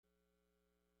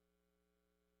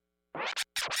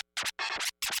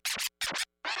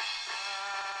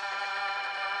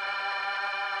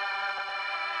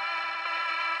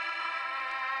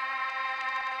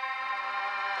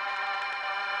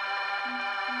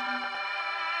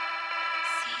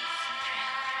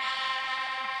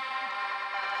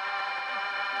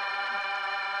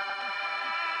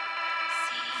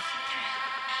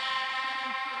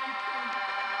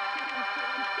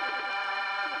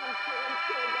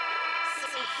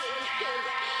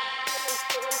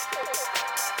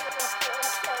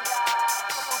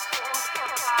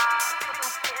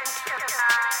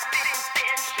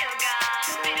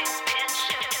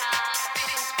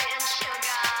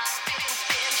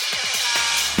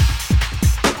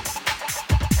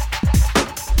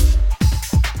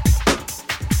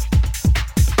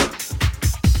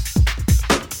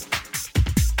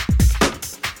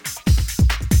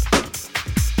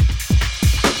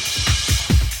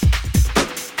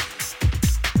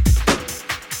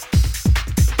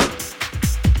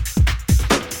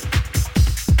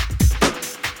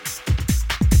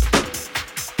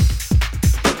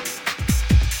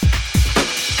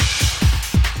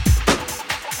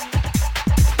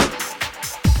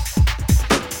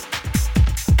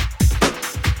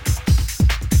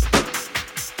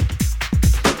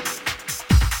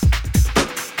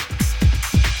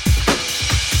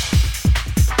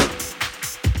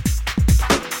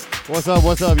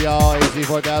What's up, y'all?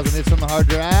 AC4000 hits from the hard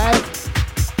drive.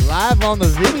 Live on the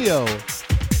video.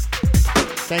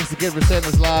 Thanks to Kid for setting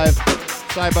us live.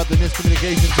 Sorry about the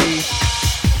miscommunication, T.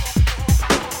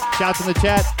 Shouts in the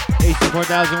chat.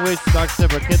 AC4000 Wish, Dark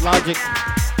Stepper, Kid Logic.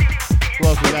 Who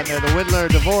else we got there? The Whittler,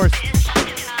 Divorced.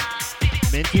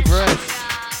 Minty Fresh.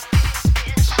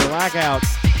 Blackout.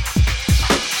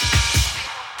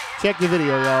 Check the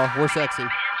video, y'all. We're sexy.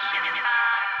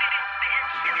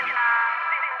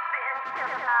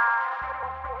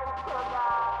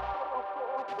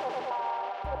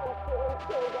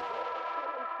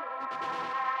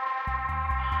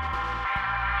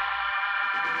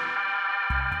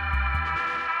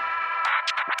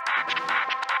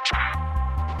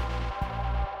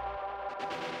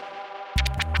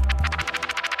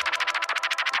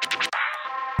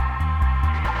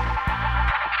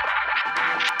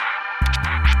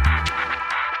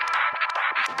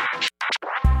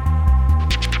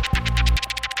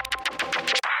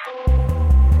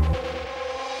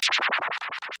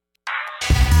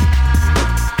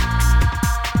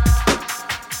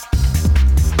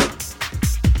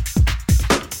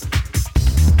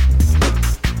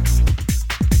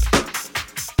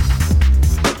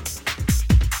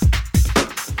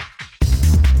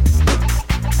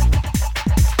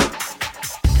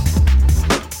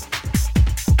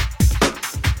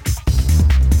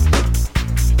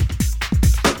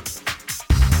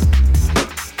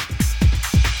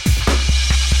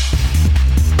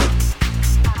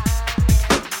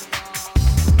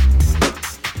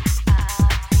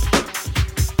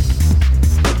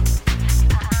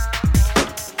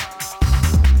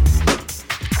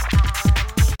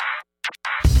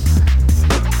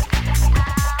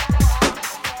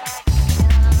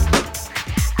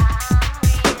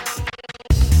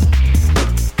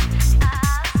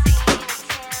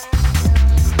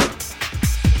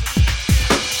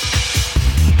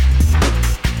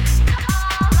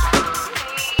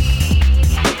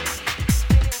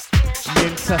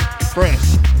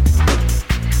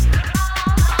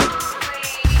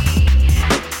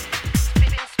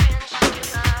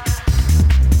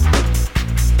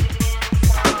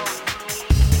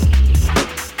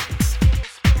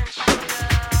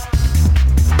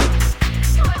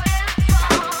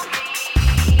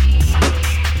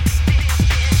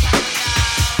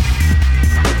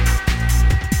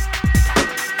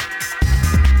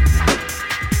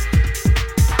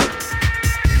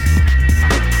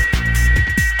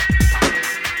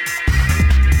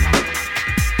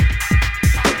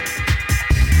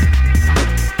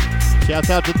 Shouts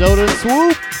out to Dota and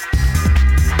Swoop.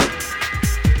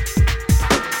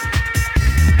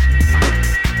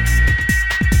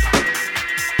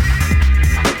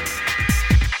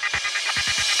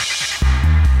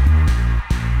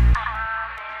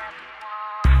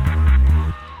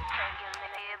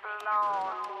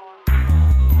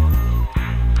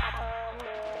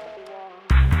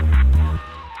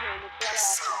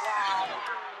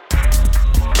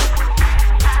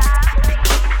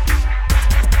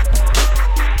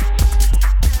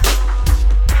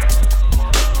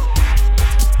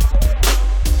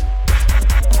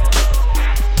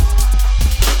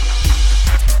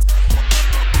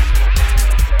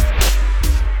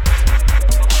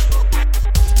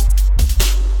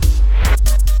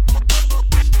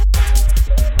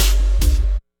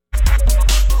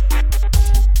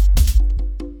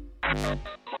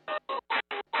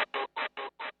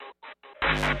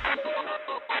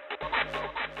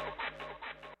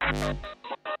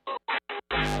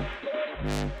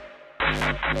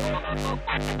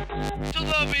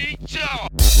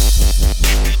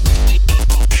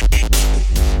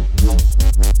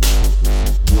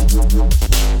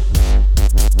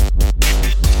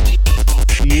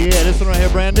 Yeah, this one right here,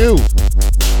 brand new.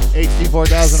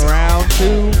 HD4000 round 2,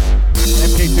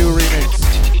 MK2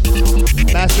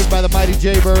 remix. Mastered by the mighty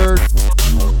Jaybird.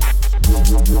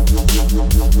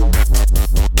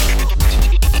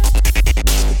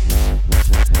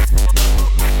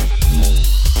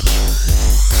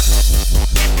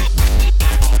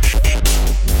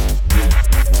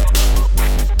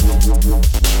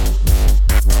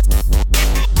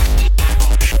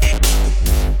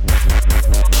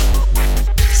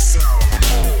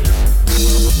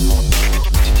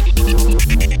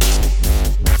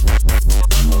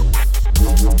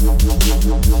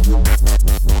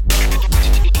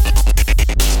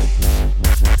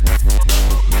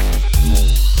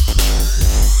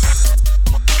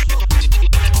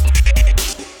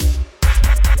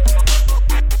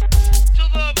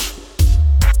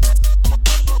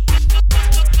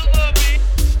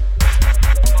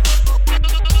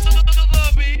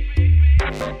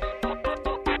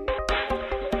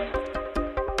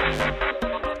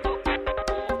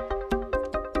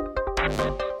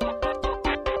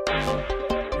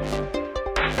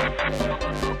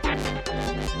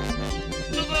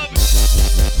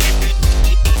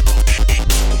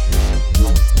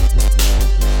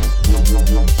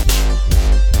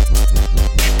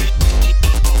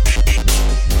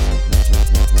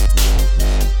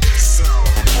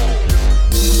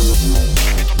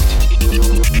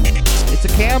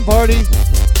 Party.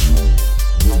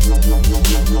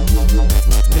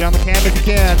 Get on the cam if you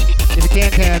can. If you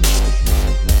can.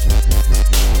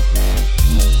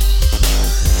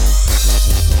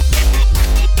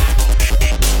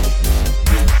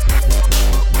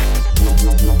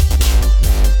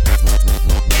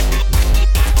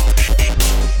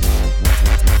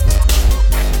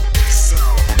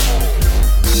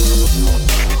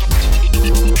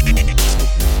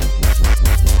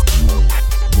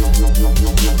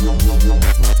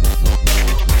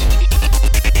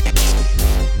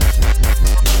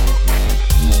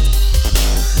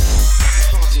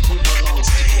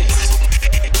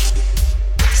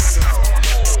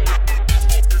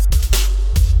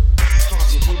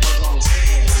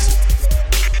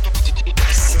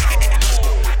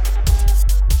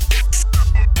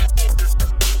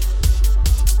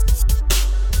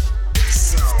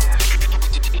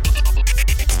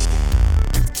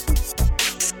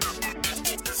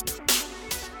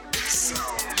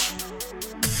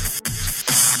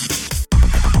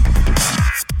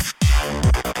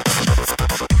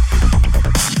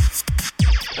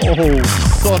 Oh,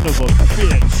 son of a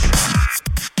bitch.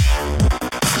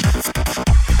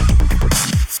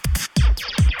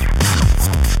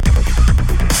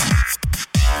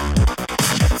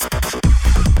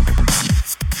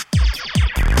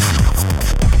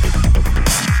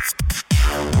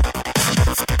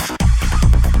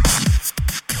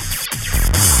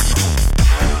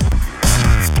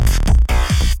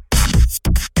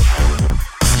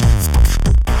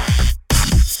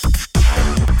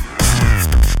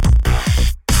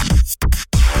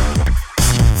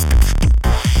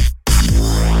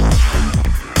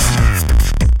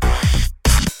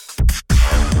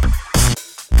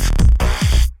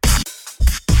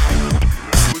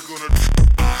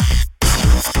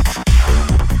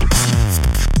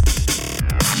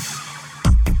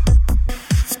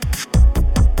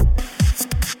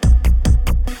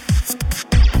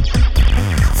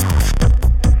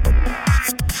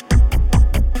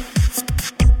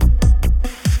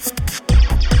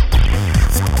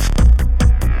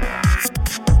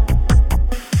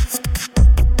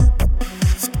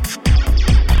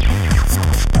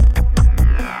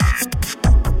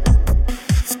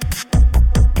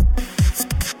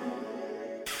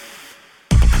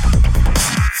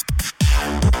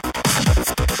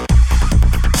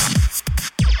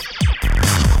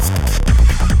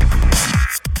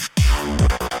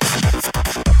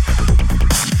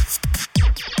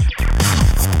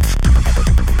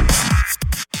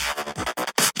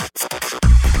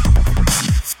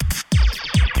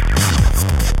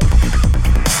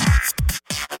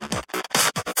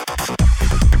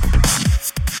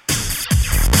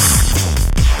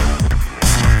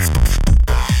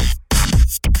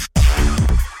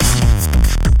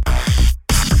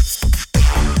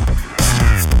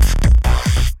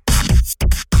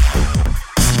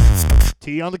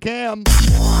 T on the cam.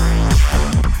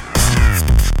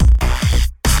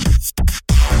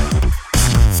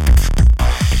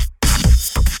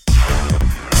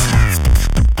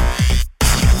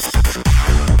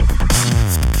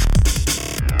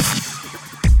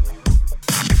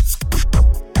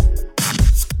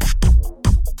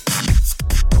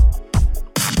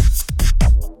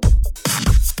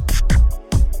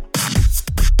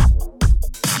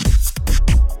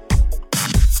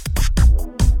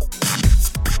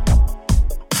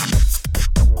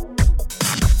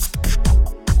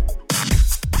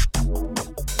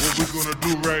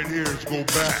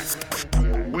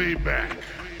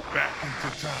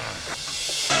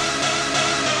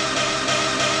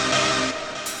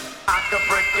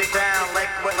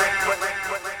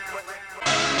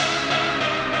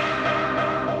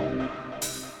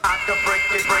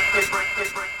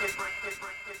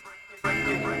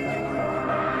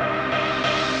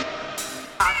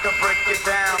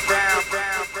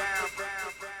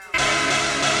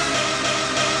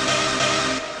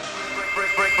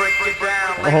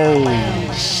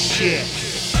 Oh, shit.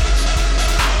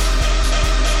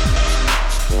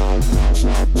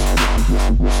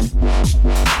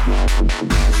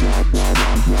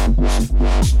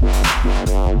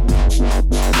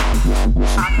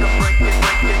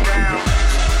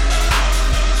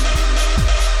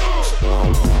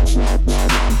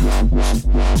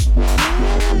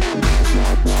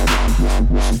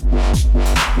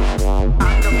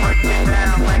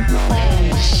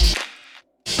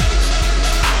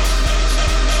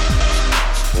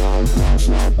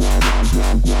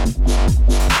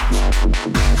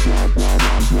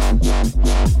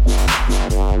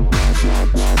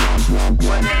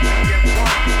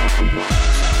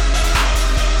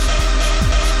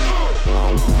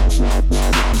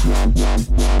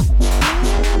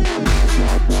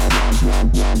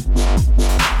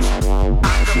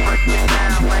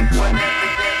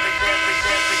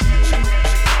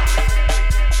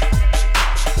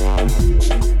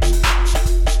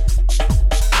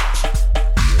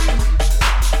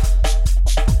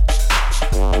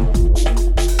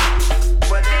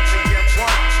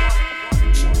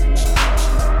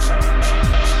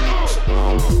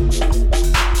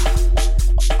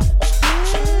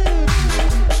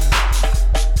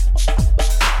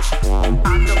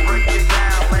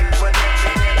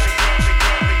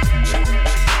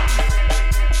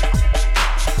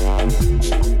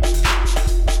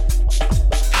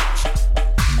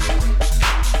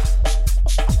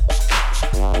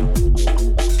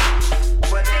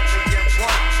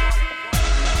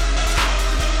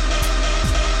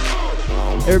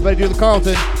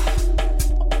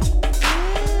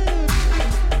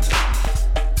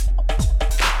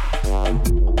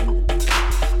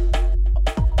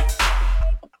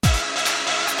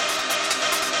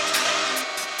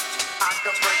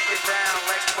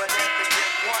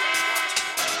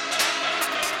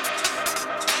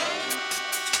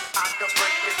 I can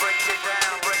break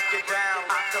it down.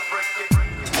 I can break it down like Everybody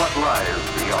do the Carlton. What lies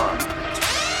beyond?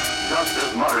 Just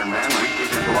as modern man reaches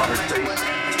into outer space,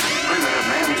 primitive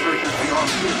man searches beyond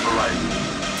his horizon,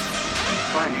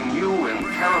 finding new and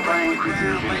terrifying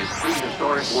creatures in his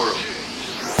prehistoric world.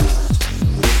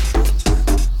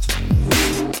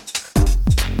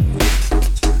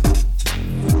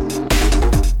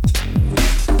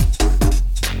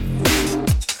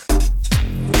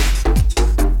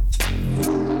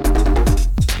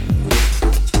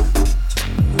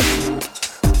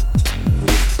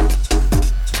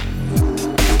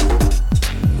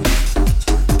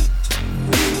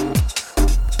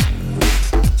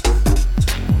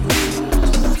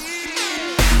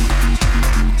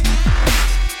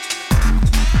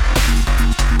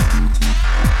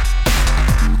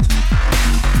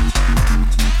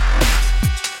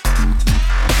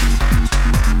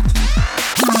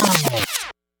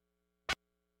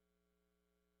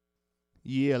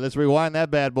 Yeah, let's rewind that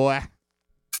bad boy.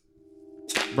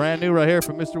 Brand new right here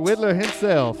from Mr. Whittler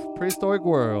himself. Prehistoric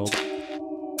World.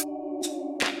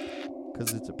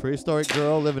 Because it's a prehistoric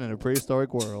girl living in a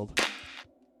prehistoric world.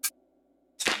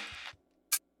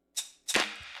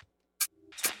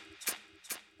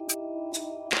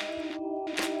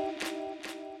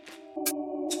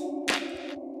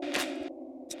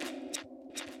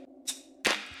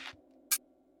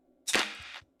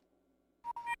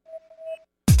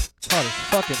 Hot as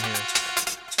fuck in here.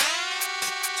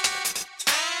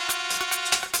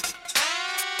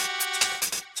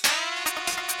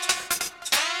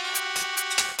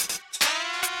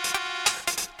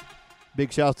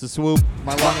 Big shouts to Swoop,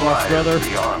 my long lost brother.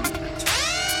 Beyond.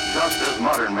 Just as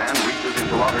modern man reaches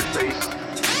into outer space,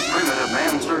 primitive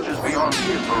man searches beyond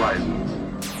his horizons,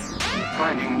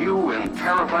 finding new and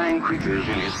terrifying creatures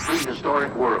in his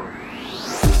prehistoric world.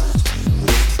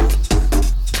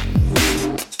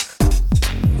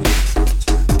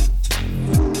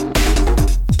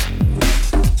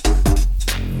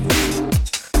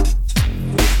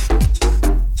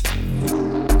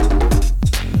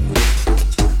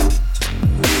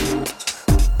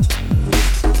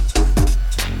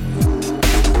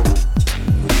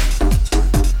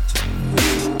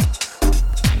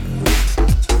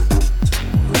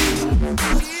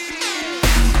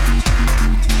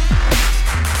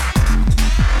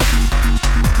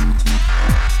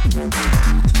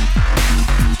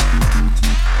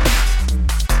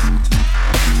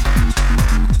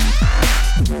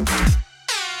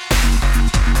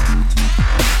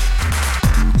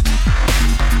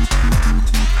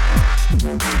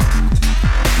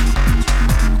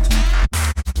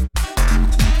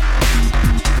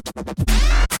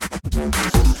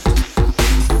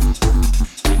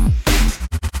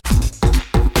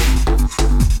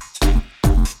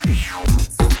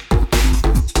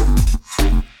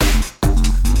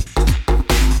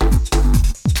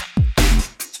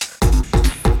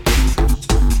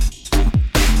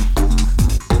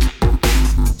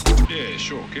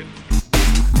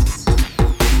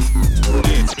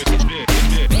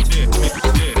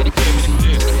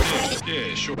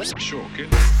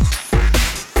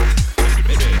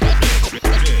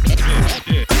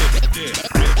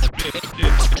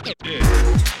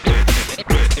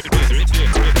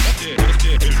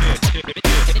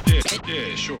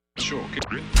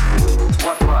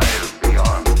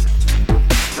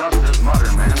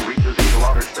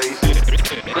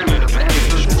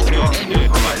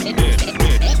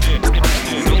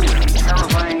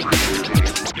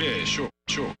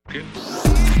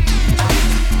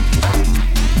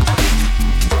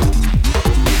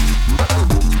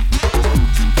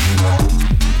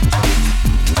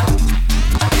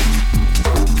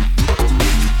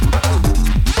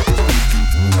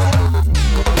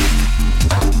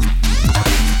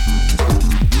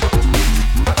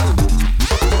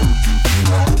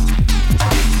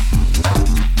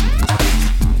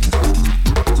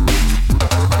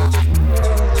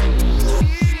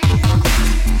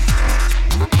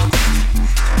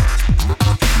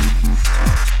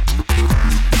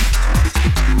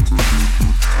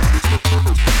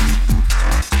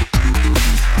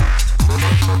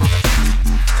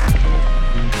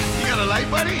 You got a light,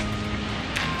 buddy?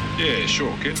 Yeah,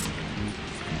 sure, kid.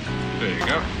 There you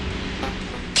go.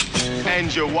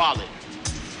 And your wallet.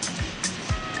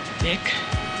 Nick,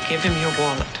 give him your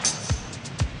wallet.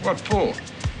 What for?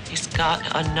 He's got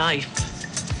a knife.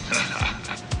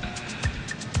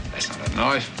 That's not a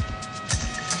knife.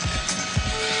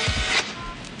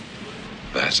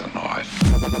 That's a knife.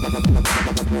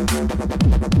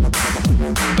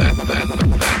 That's a knife.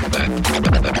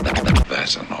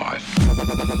 That's a knife.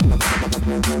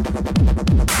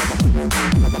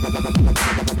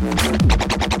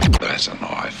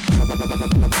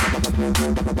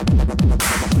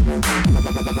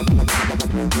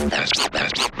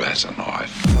 That's a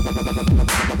knife.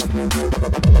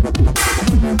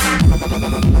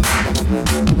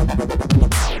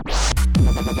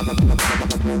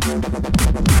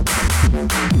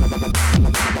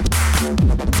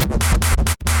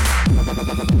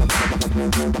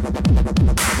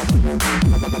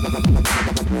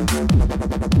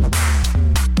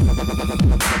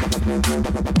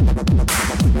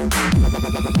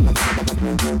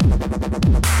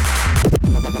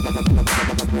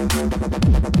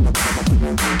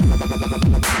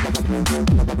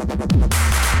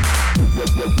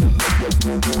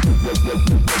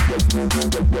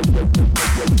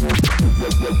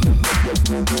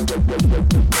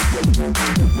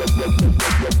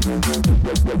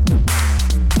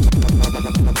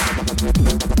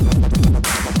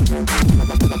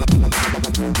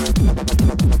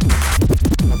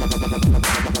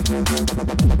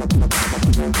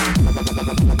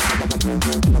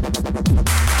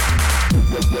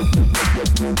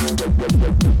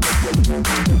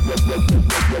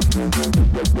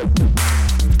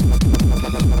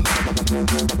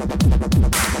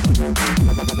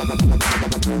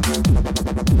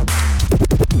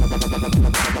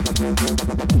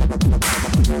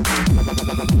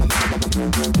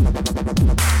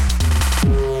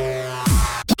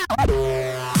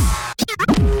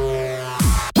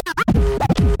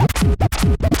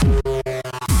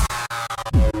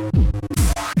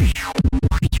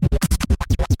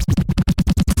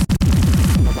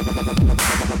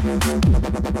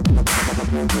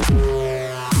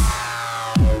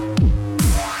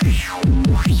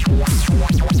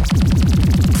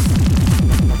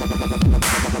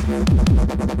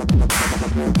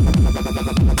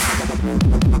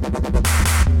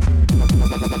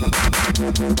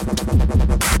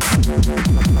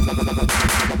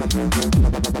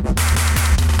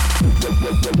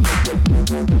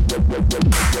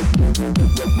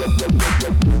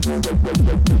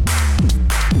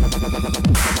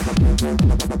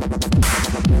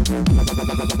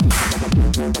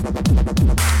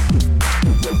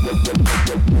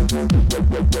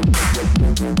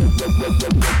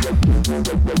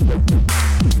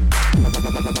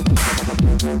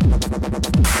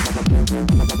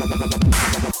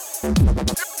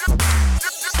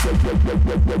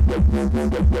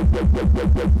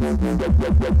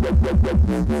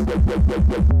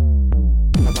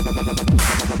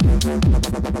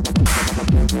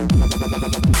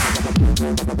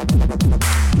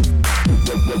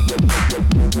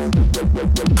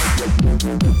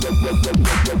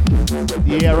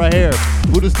 Yeah, right here.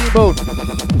 Voodoo Steamboat.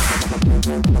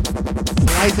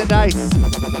 Slice and dice.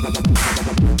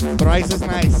 Thrice is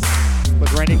nice,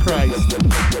 but Randy Christ.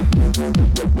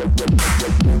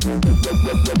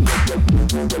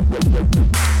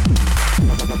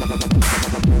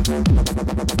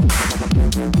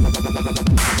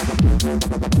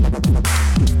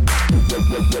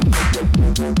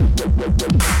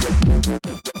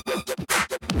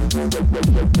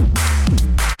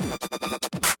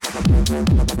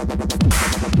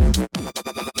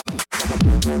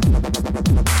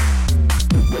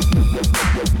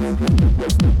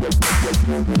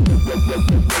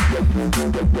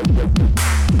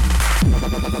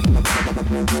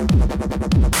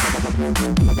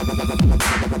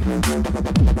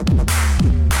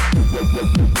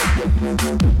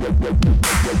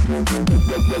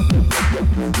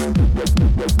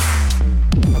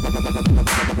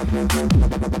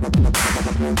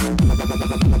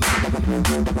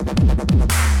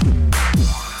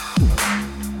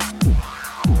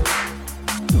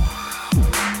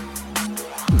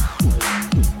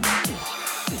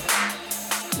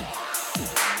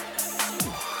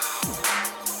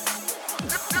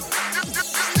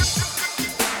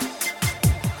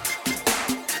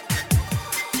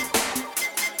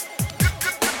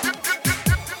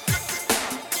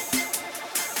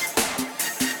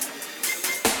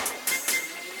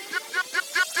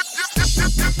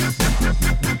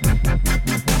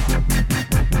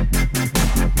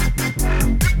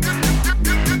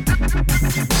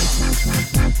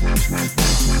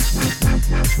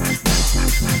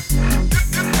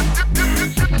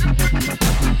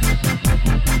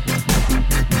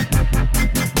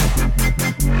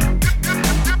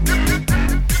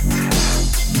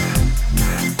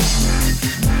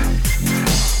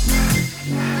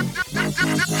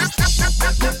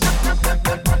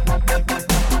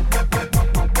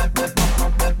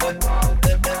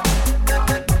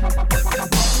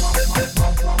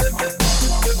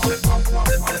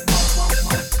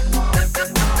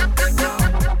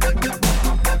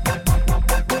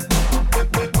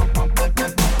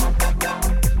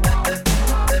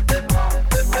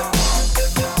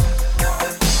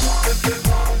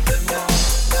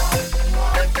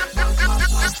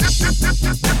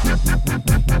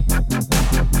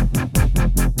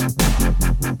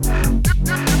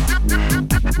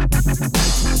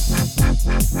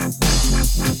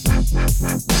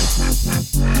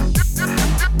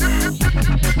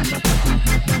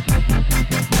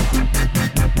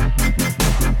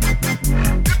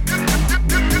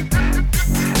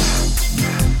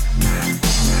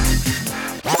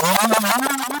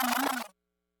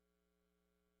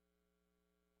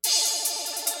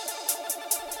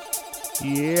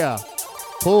 Yeah.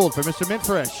 Pulled for Mr.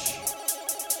 Mintfresh.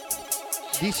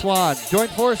 D-Swan,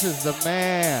 Joint Forces, the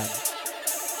man.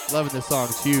 Loving this song,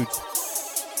 it's huge.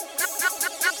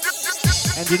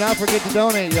 And do not forget to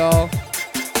donate, y'all.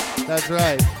 That's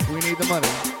right, we need the money.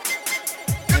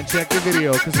 And check your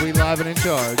video, because we live and in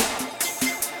charge.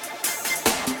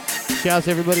 Shouts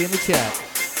to everybody in the chat.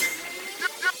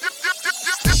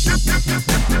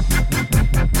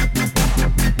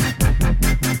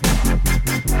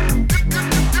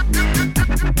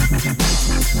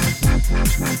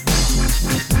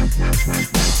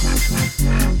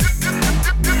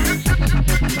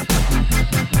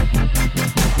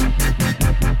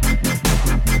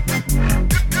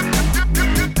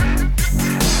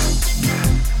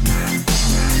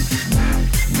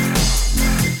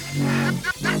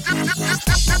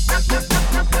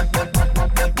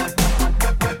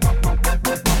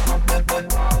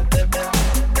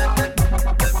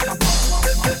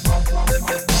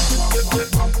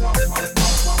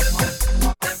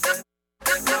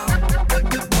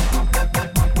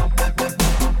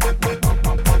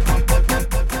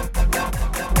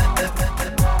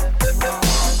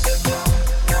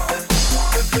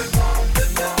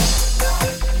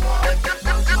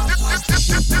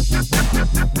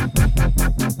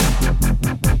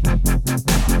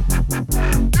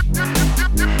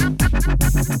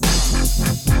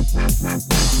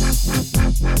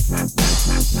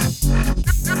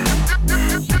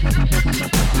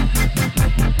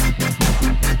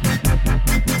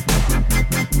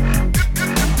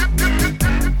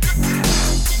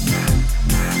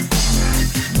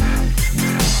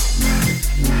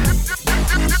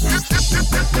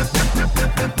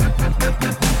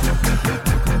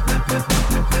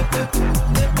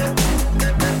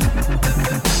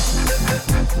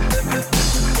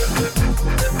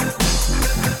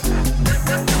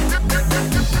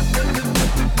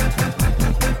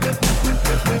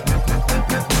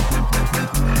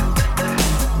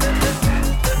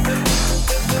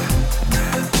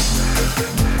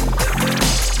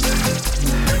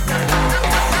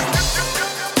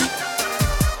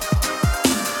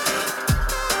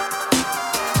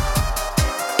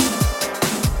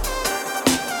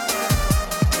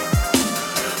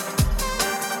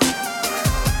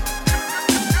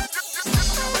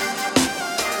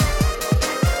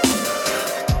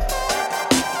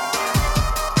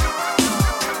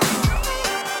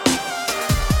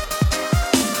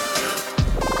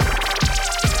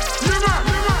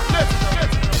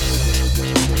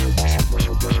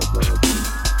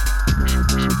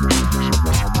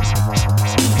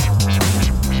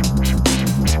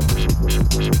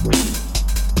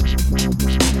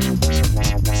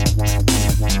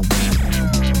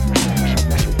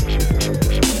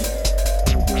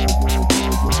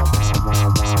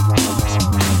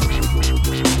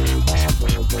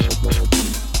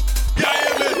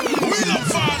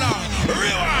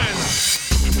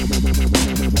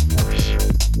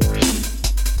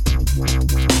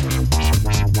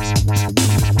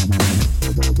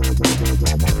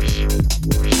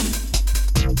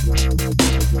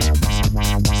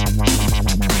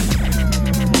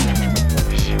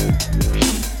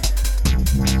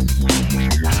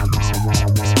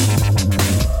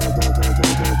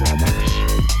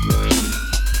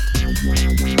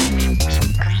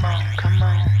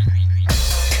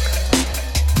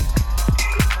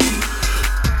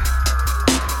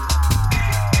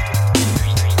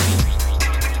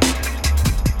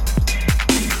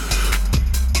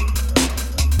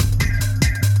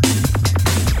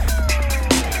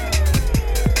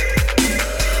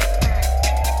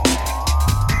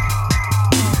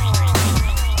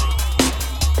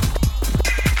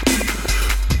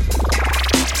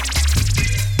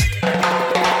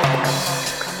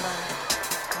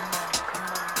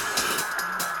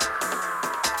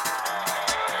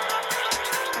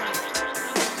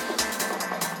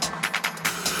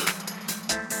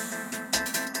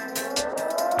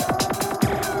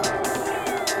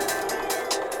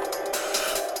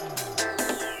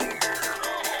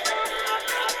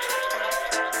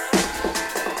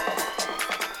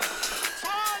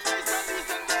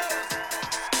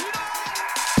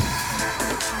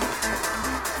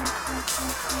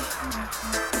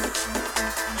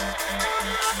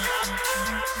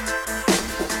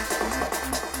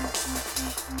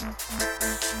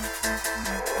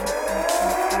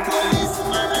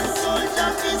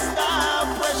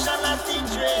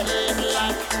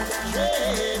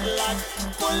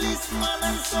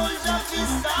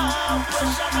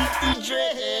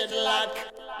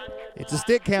 It's a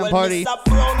stick cam party. I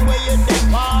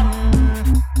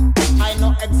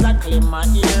know exactly my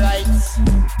rights.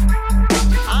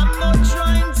 I'm not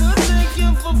trying to take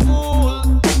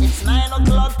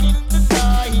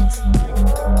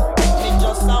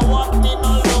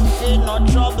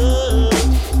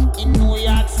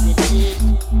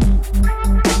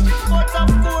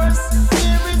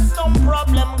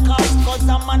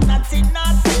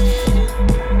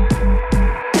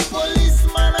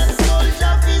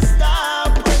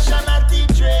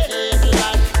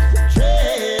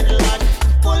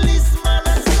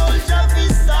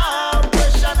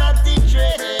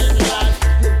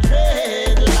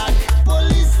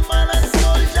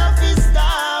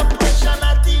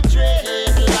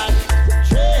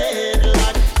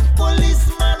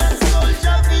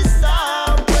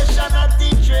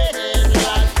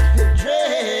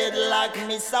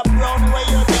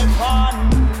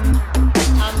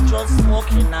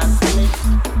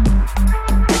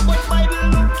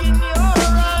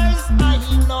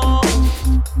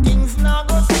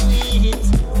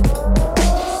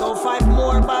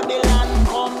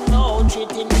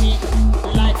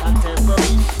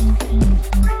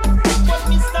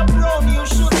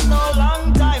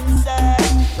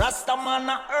man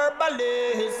a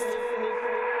herbalist.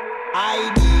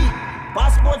 ID,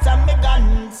 passports and me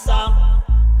gansa.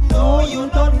 No, you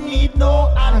don't need no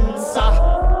answer.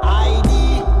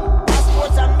 ID,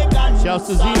 passports and me gansa. Shouts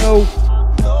to Zeno.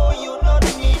 No, you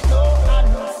don't need no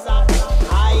answer.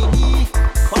 ID,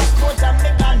 passports and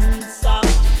me gansa.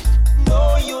 No,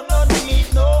 you don't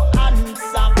need no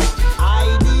answer.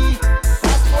 ID,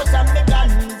 passports and me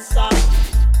gansa.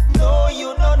 No,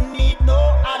 you don't need no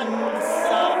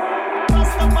answer.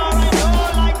 Rastafari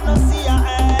don't like no see a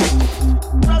head.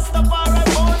 Rastafari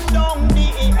burn down the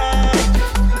head.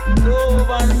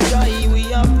 Love and joy we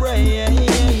are praying.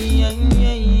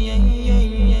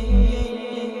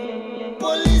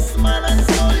 Policeman and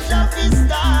soldier fi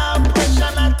stop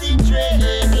pressure at the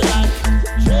dreadlock.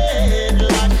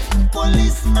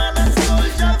 Policeman and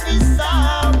soldier fi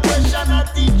stop pressure at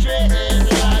the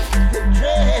dreadlock.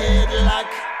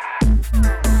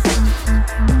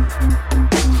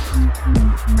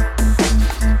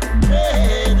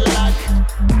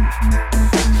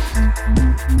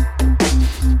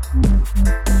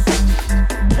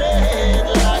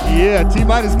 Yeah,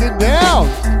 T-Minus getting down.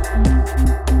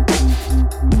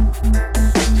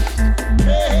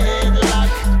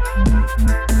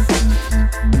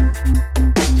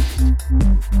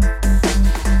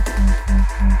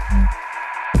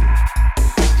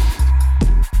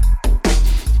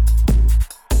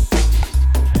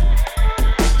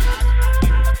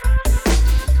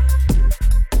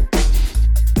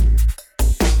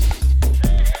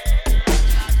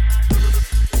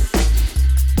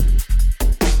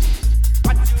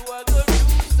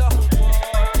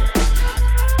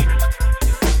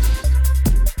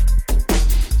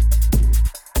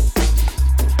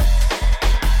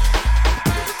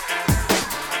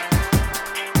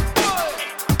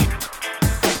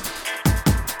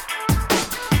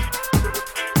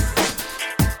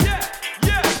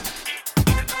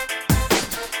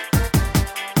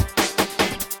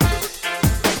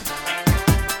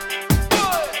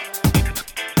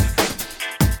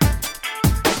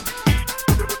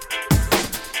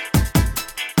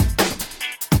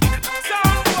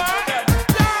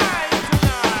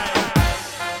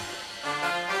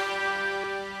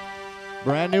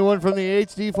 Brand new one from the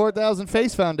HD 4000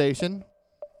 Face Foundation.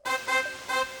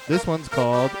 This one's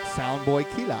called Soundboy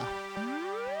Killer.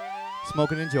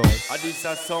 Smoke and enjoy. This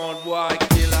a Soundboy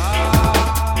Killer.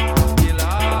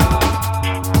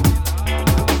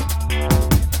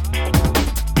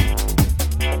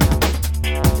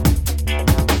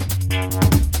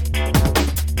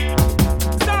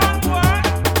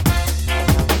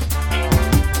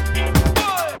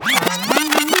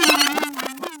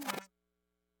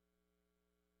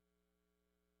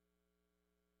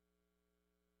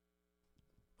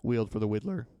 Wheeled for the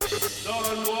Whittler.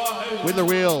 Whittler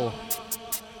wheel.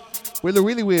 Whittler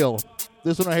wheelie wheel.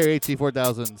 This one right here, HC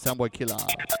 4000, Soundboy Killer.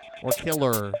 Or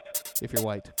Killer, if you're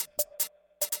white.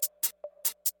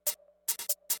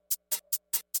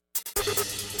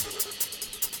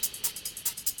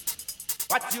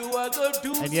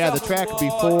 And yeah, the track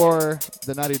before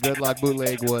the Naughty Dreadlock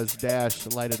bootleg was Dash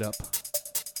Light It Up.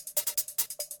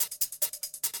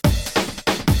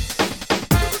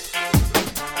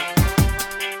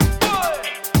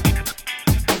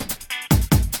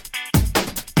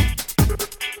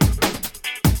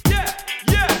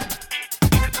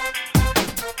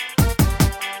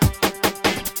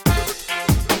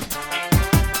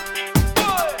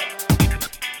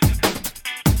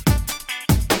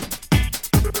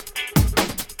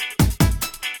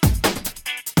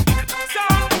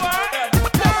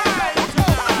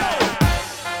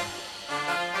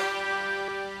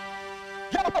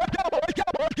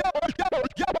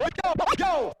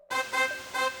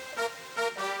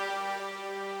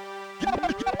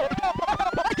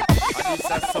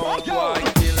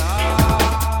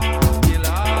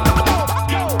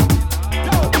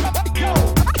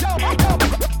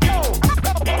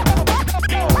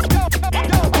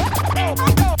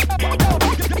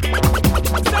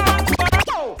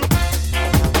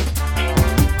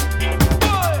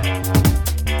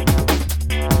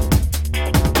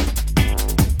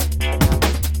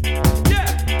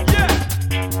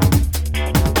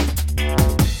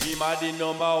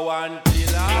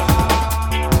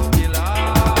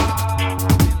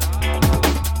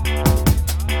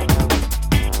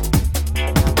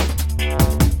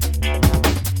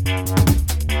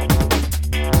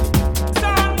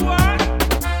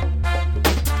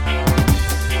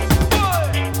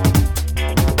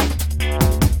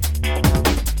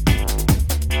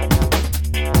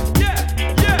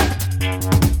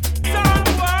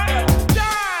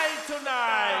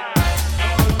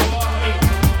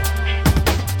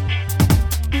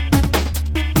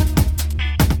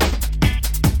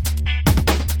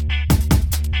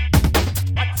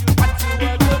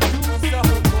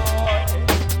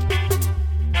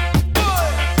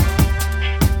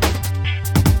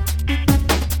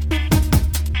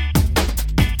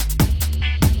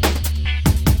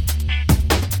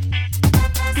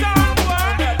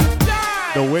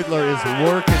 Whittler is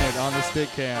working it on the stick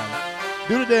cam.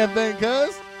 Do the damn thing,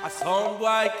 cuz. A sound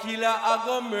boy killer, I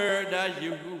go murder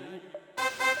you.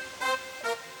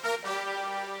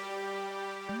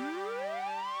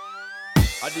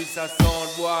 This a sound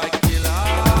boy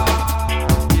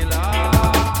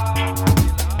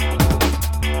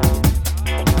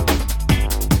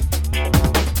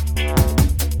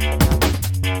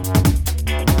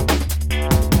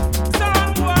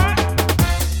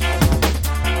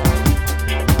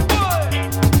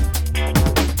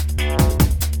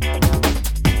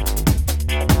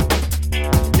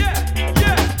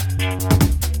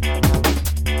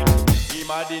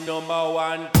the number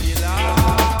one killer.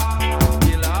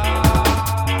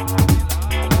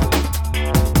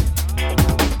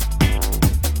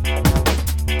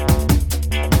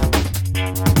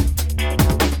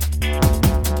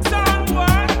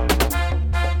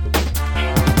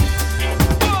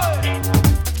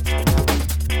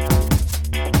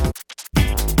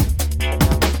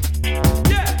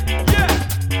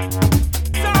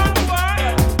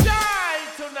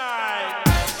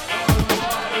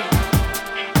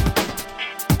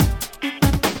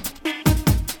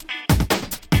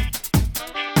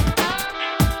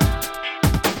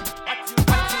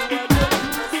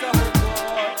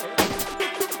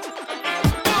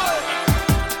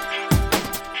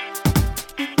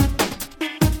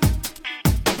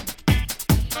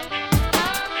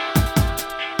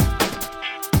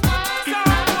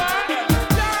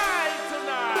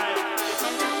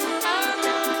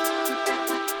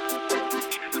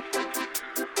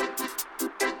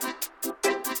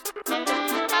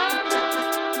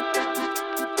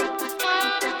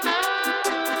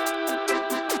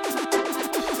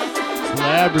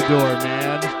 Labrador,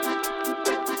 man.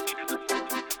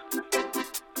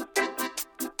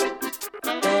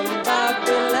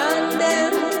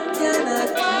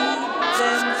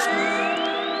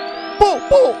 Boom,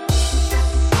 boom.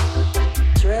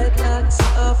 Dreadlocks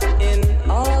up in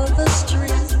all the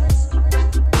streets,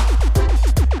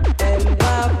 and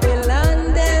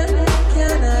Babylon them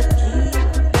cannot keep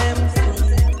them free.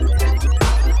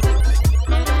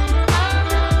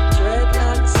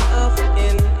 Dreadlocks up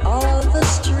in all the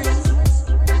streets,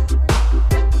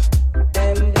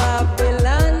 and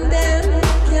Babylon them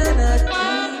cannot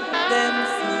keep them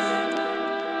free.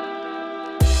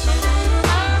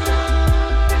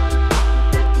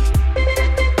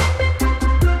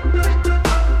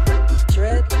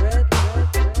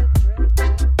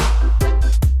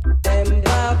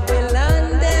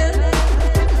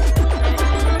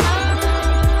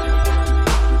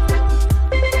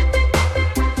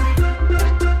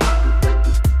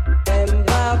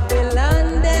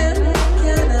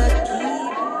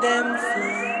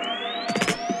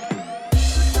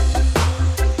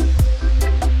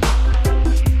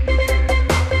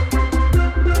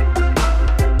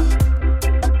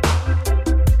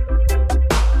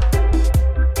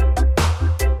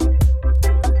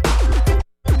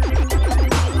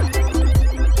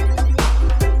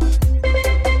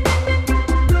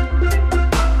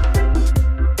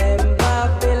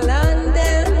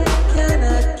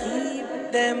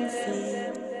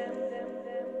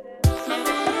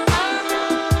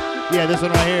 Yeah, this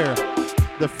one right here,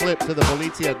 the flip to the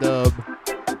Politia dub.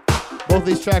 Both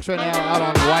these tracks right now out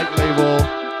on White Label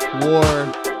War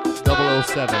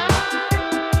 007.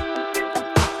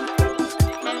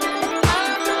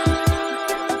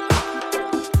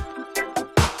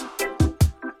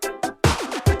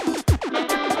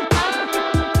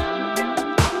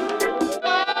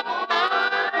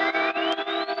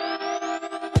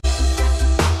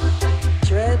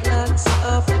 Dreadlocks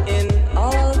up in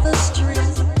all the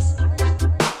streets,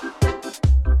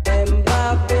 and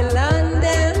Babylon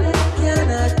them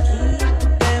cannot keep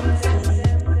them free.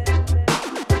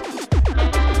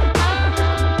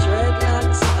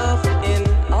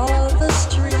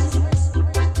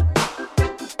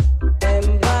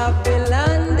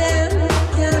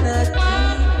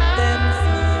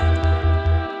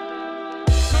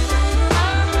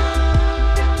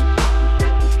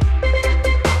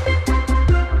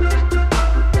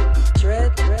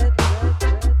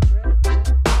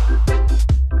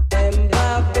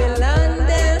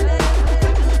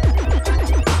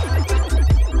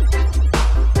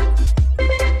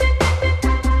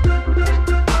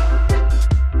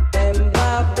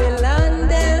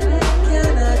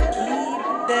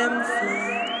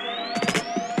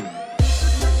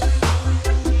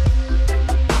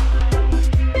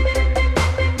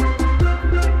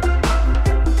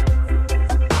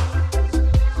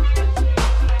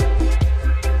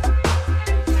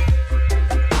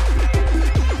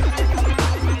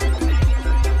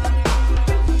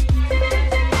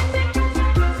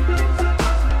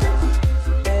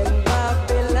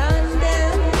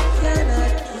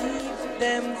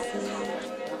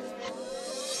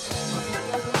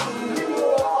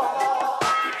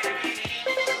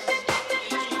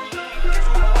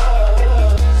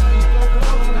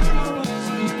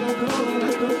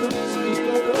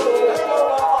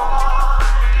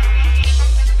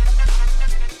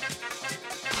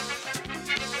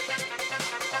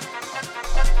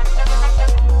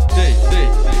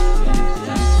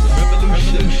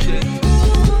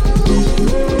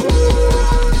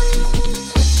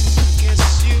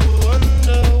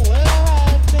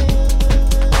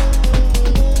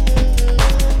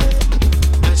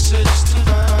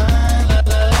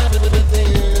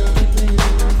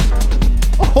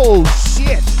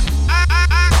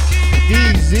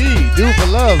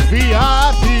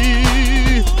 VIP.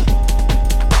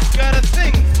 Got a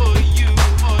thing for you,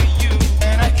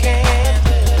 and I can't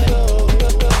let go.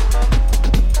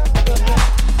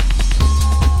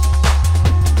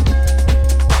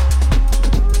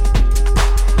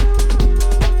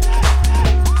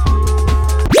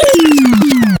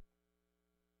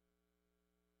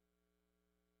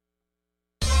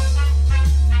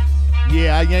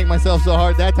 Yeah, I yanked myself so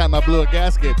hard that time I blew a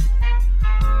gasket.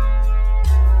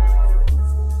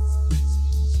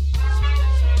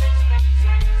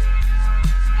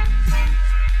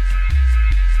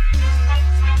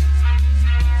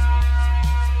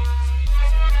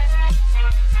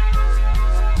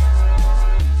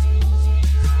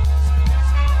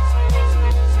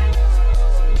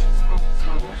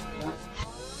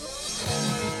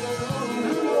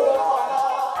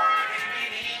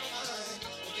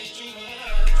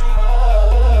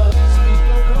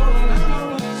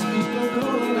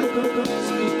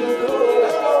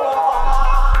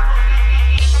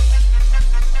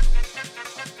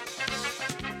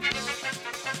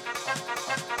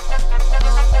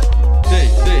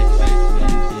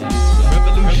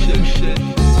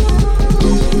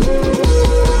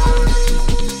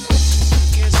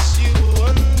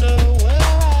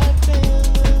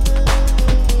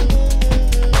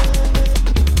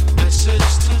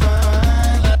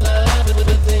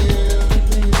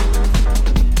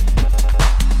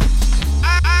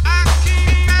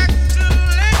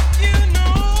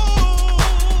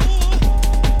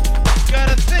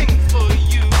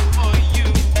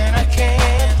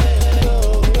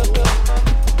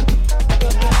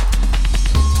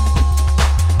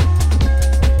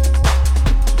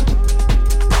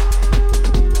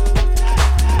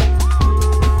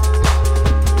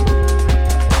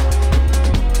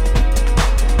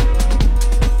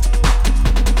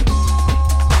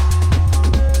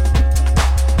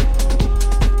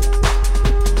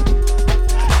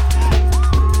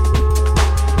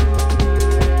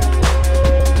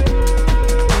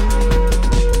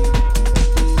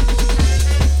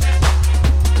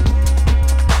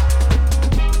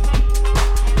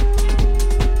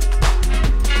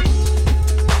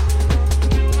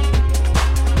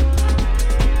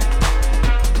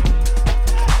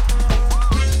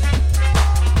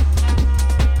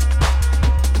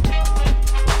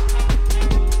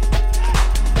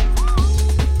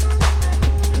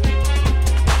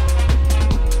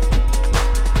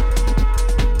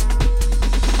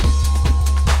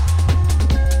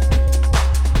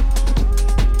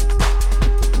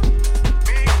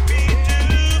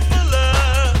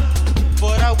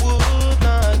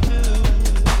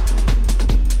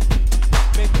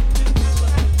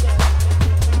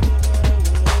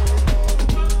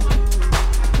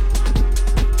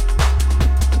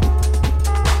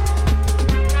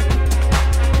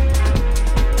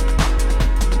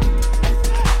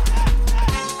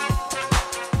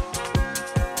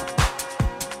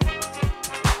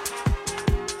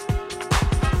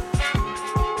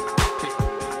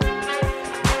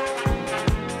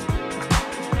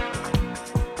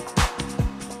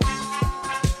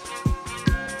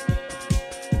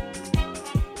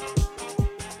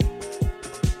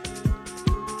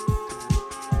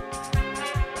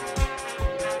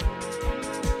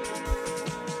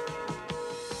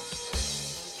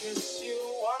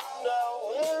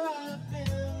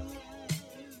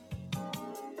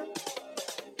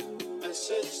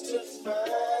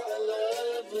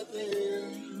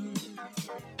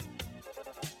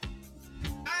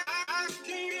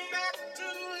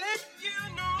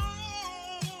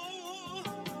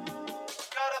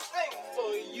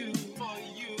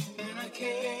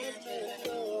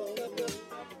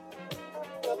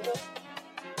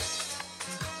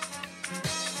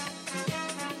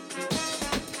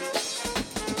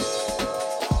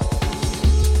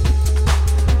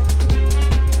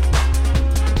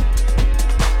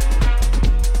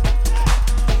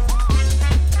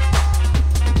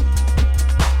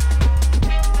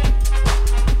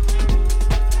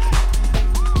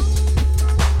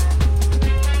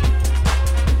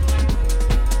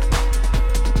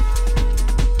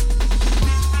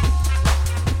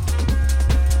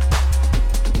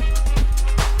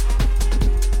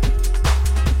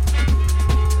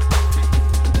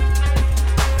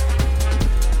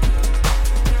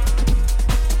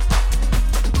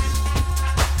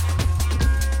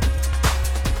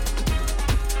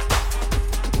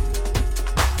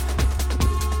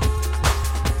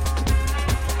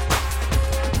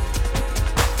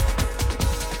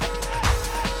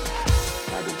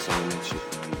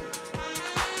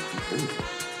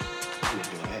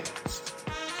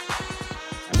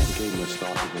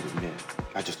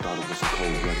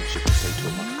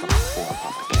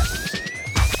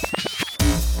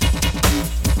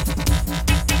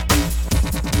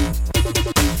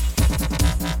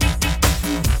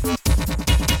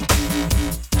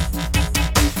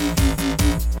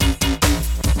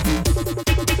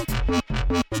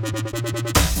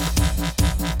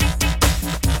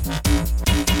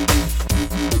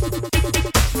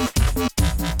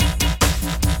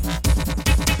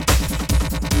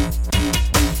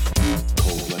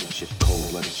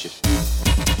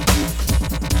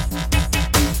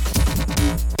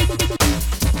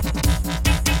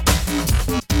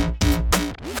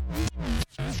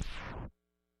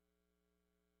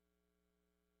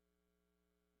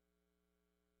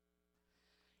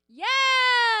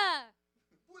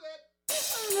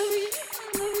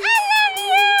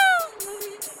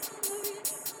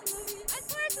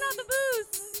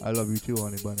 I love you too,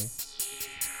 honey bunny.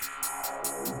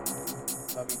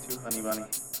 Love you too, honey bunny.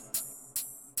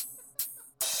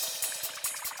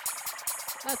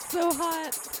 That's so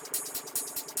hot.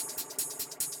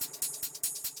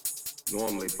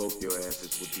 Normally, both your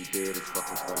asses would be dead as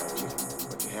fucking fried chicken.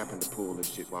 But you happen to pull this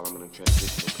shit while I'm in a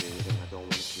transitional period, and I don't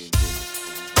want to kill you.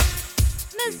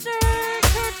 Mr.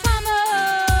 Kurt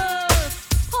Thomas!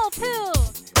 Paul Pill!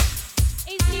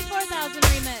 HD 4000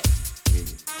 remix.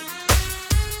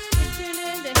 You're tuned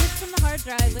in to Hits from the Hard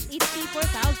Drive with HD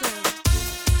 4000.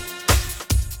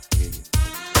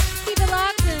 Keep it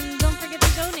locked and don't forget to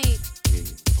donate.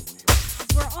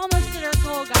 We're almost at our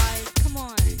goal, guys. Come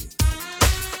on.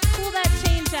 Pull that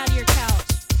change out of your couch.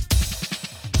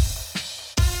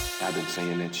 I've been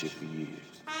saying that shit for years.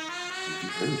 If you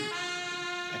heard it,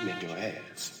 that meant your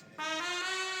ass.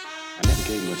 I never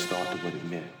gave much thought to what it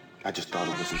meant. I just thought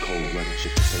it was some cold-blooded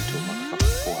shit to say to a motherfucker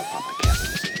before I popped the cap in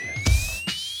his ass.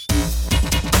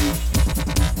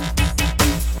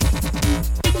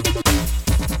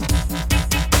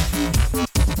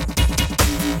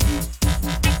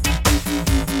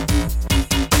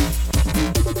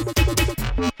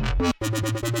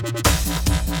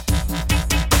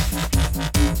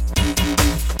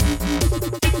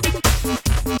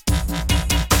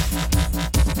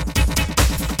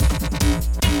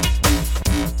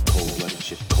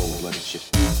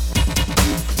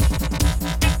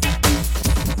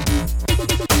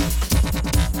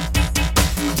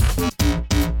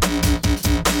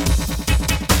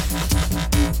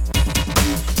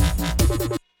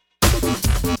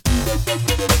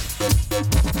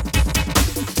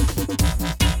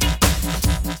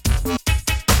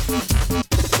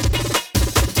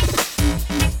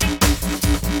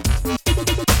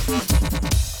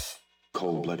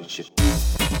 Cold-blooded shit.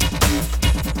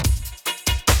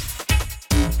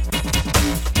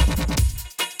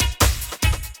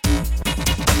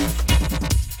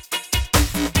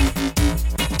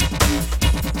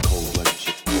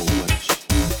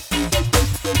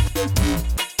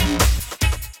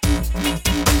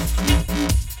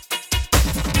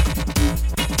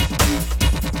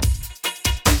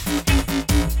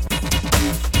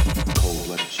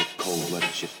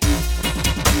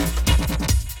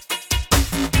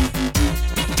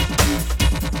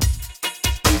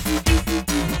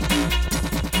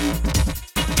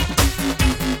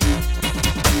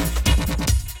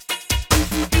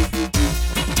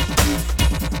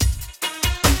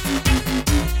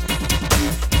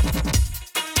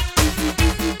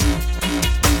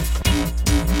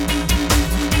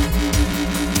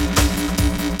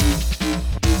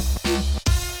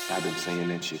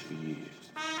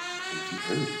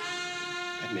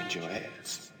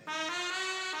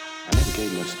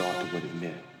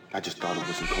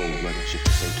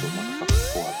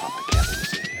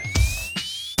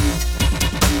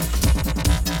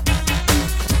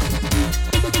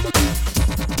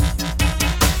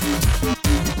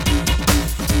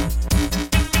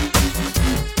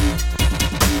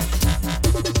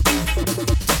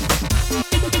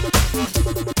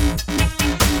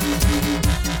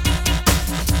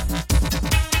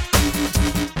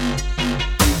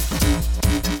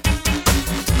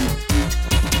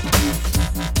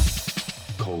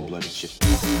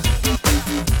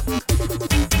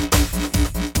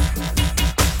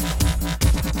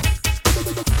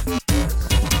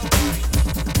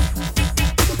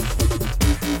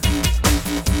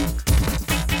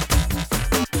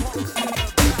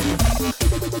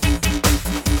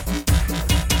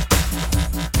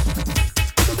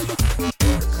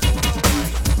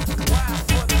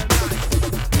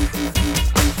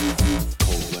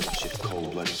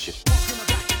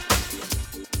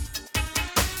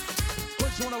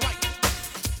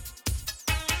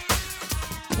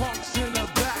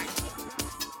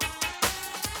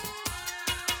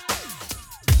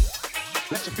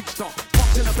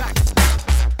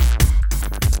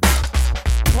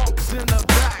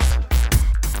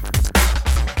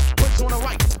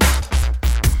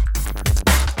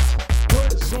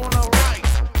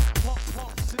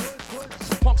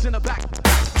 Punks in the back,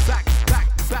 back, back,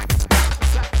 back,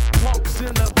 back.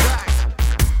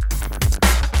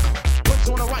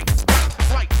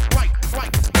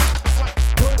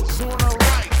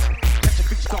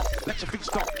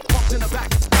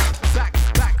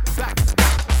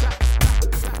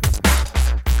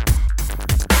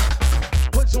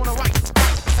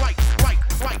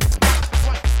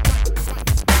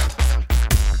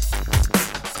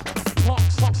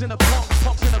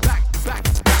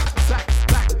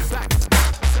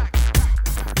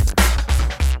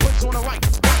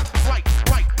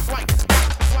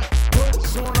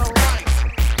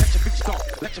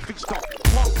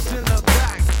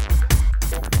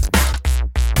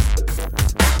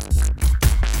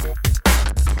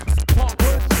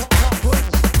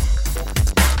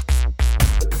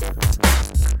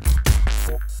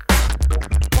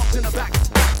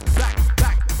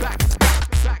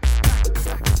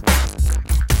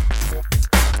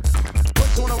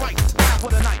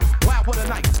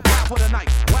 night,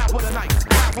 wow for the night,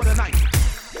 wow for the night.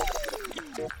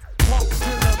 Punks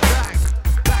in the back,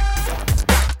 back.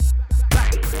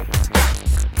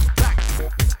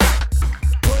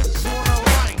 Push on the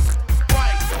right.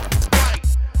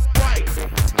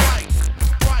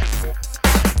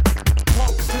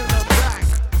 Punks in the back,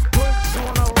 push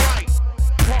on the right.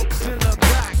 Punks in the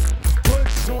back,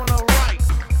 push on the right.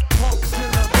 Punks in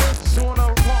the push on the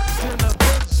punks in the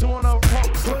push on the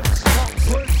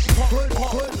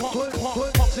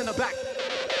punks in the back.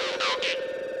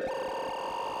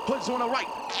 Push on the right.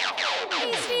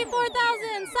 HD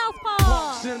 4000 Southpaw.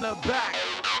 Punks in the back.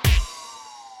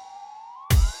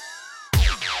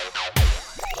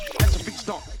 That's a big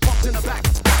stomp. Punks in the back.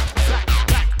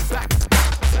 Back.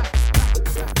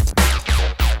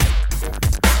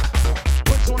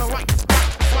 Push on the right.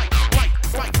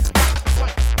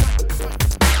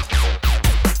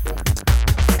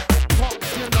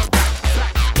 Punks in the back.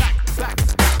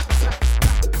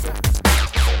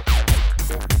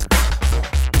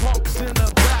 Punks in the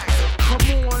back. Come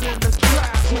on in the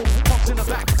trap. Punks in the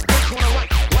back. Push on the right.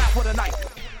 Wow for the night.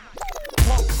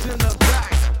 Punks in the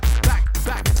back.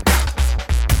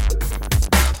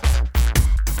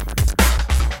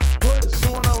 Push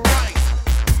on the right.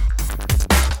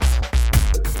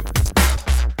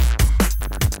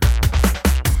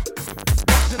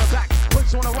 Punks in the back.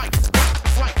 Push on the right.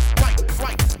 Right.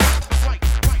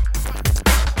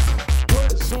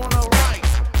 Push on the right.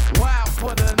 Wow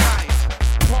for the night.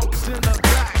 Punks in the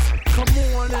back. Come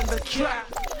on in the trap.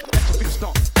 That's a big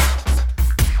stomp.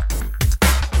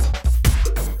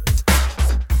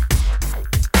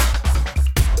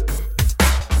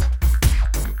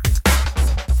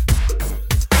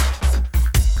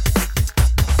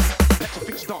 That's a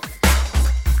big stomp.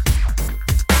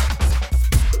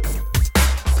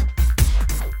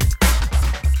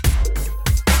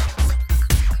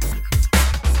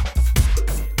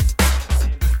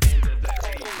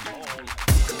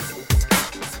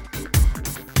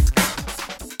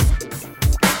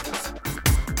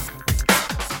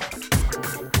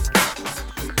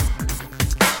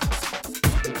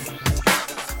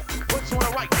 Push on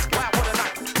the right. Wow for the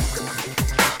night.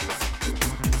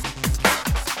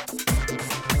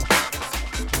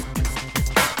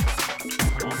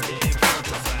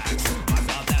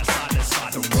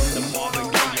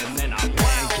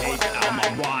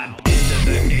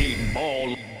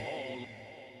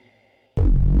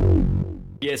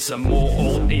 Get some more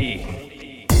old E.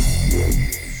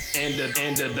 End of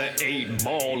the 8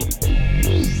 ball.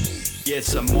 Get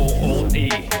some more old E.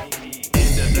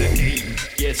 End of the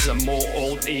 8. Get some more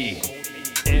old E.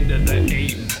 End of the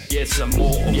 8. Get some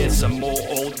more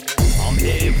old. I'm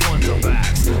hitting front to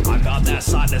backs. I got that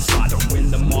side to side to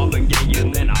win the Marvin Gaye,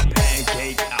 and then I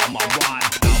pancake out my rhyme.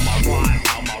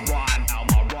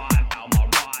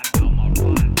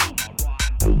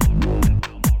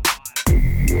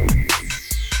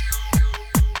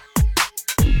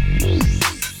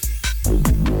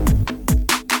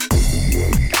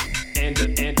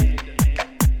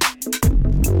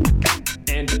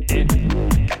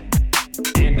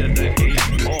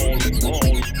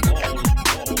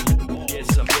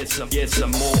 Get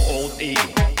some more old E.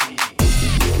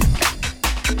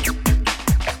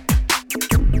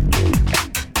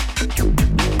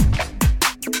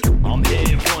 I'm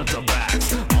hitting front to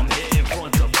backs. I'm hitting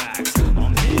front to backs.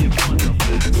 I'm hitting front to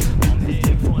backs. I'm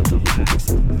hitting front to backs.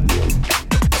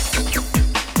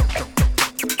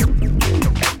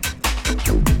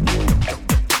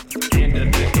 End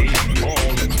of the 8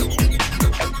 ball.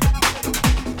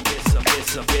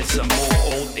 Get some more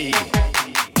old E.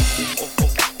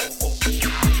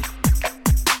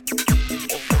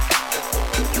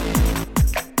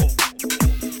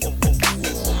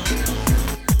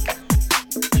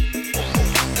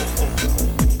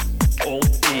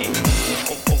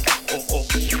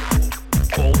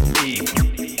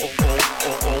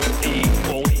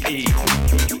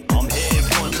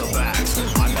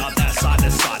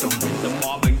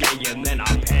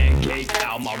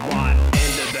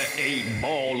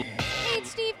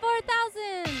 HD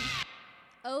 4000.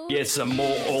 Oh. Get some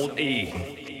more old E.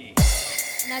 And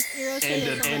that's Euro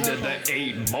End of the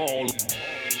 8 ball.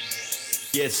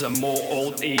 Get some more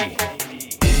old E. End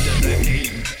of the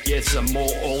 8. Get some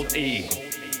more old E.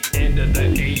 End of the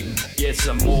 8. Get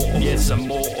some more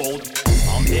old.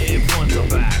 I'm hitting front to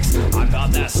backs. I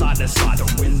got that side to side to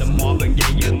win the Marvin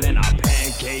Gaye, and then I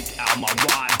pancake out my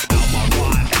rhyme. Out my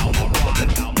rhyme. Out my rhyme.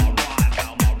 Out my rhyme.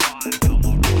 Out my rhyme. Out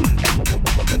my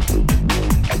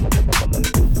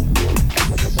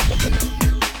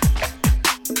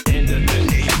End of the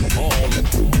 8 ball.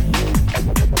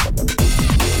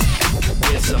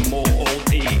 Get some more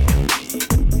old E.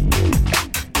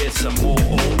 some more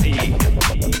OE.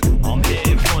 I'm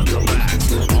hitting front to back.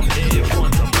 I'm hitting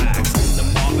front to back. The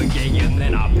Marvin Gaye and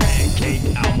then I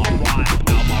pancake out my ride,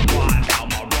 out my ride, out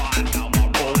my ride, out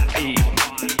my OE.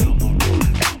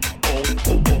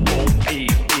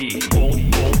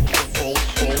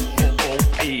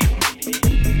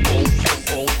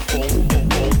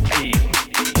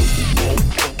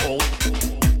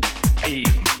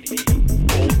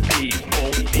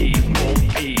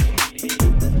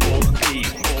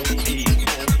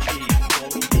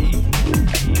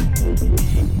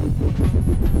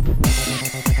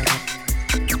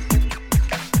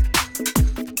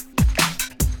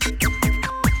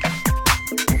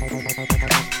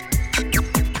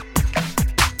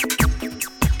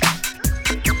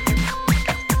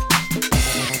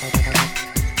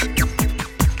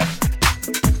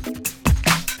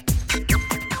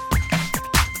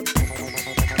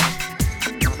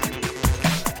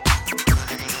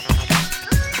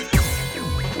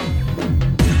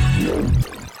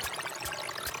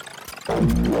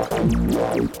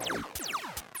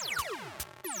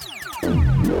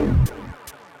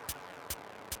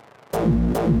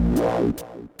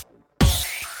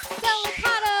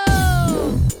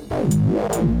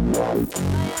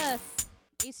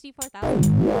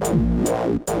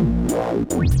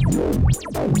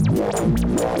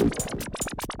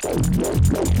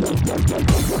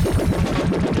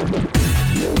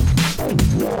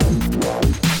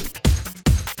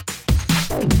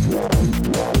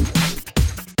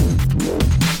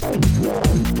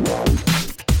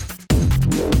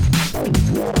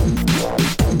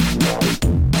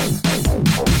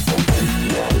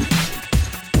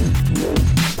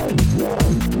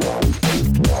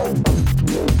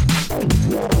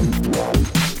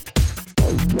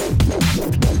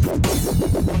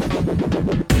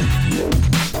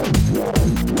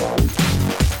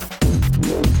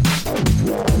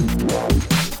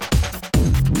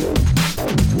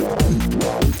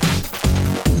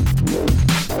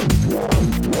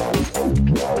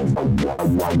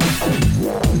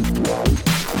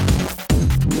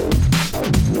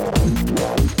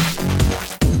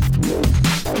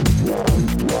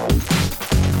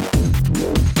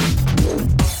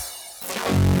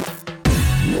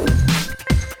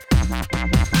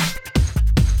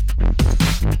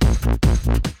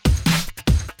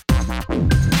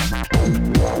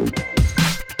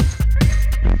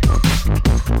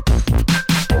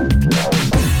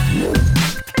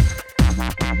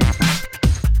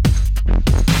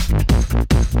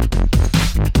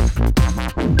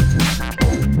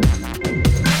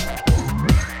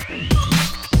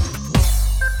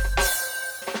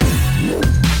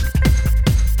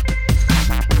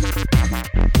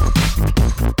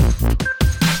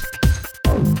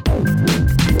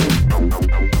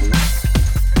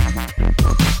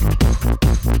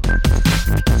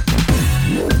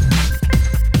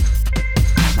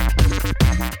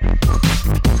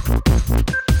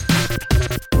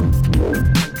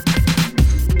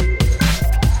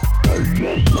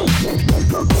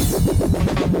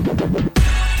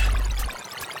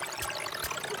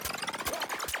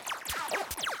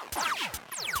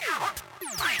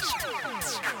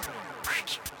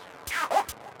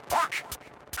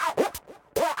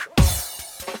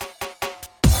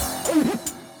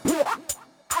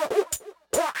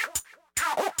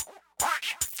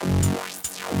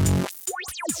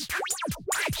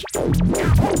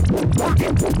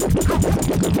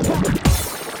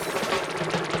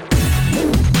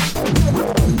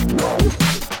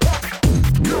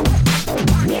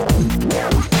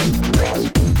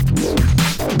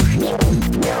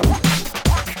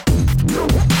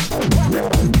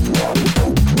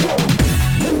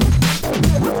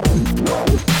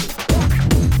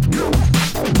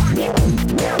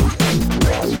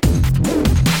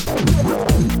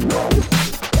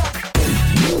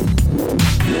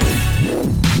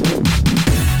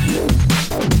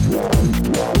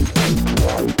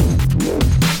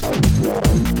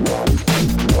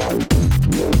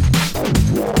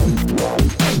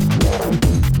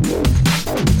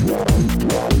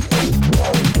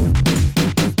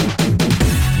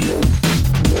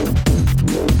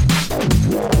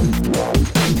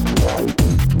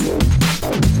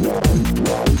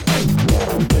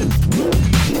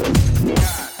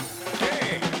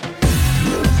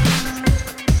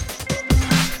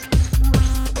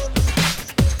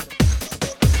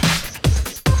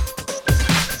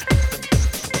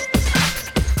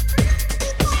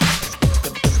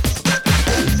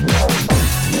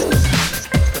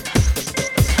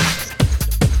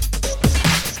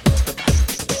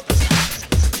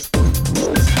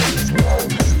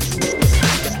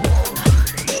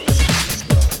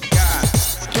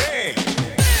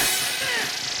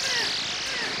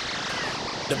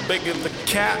 The bigger the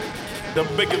cat, the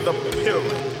bigger the pill.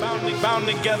 Bound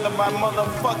together by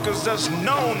motherfuckers that's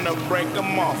known to break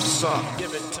them off, son.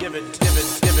 Give it to me.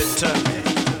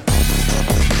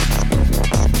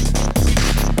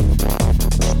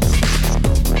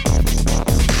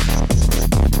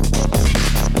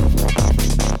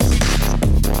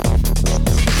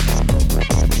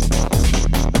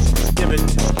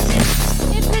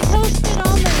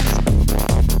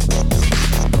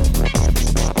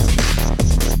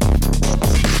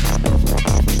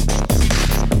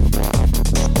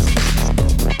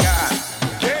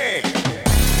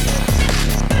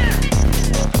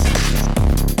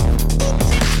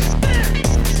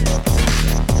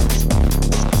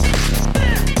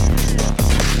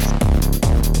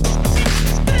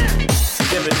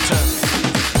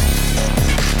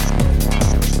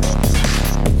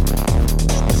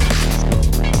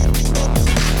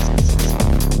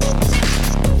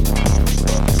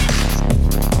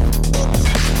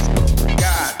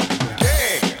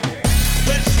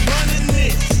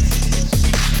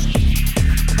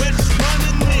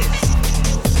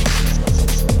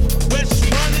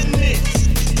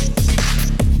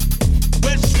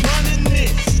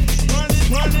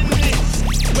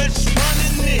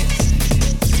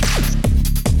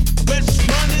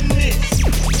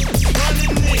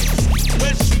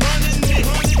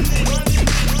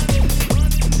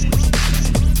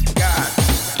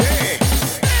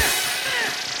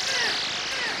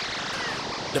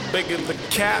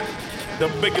 The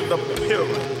bigger the pill.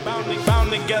 Bound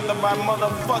together by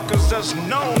motherfuckers that's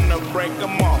known to break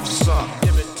them off, son.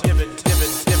 Give it to me.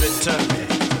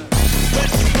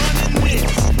 Let's run in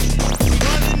this. Let's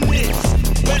run in this.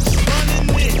 Let's run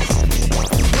in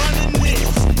this.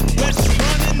 Let's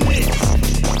run in this. Let's run in this.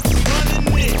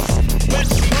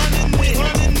 Let's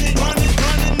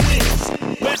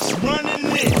run in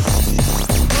this.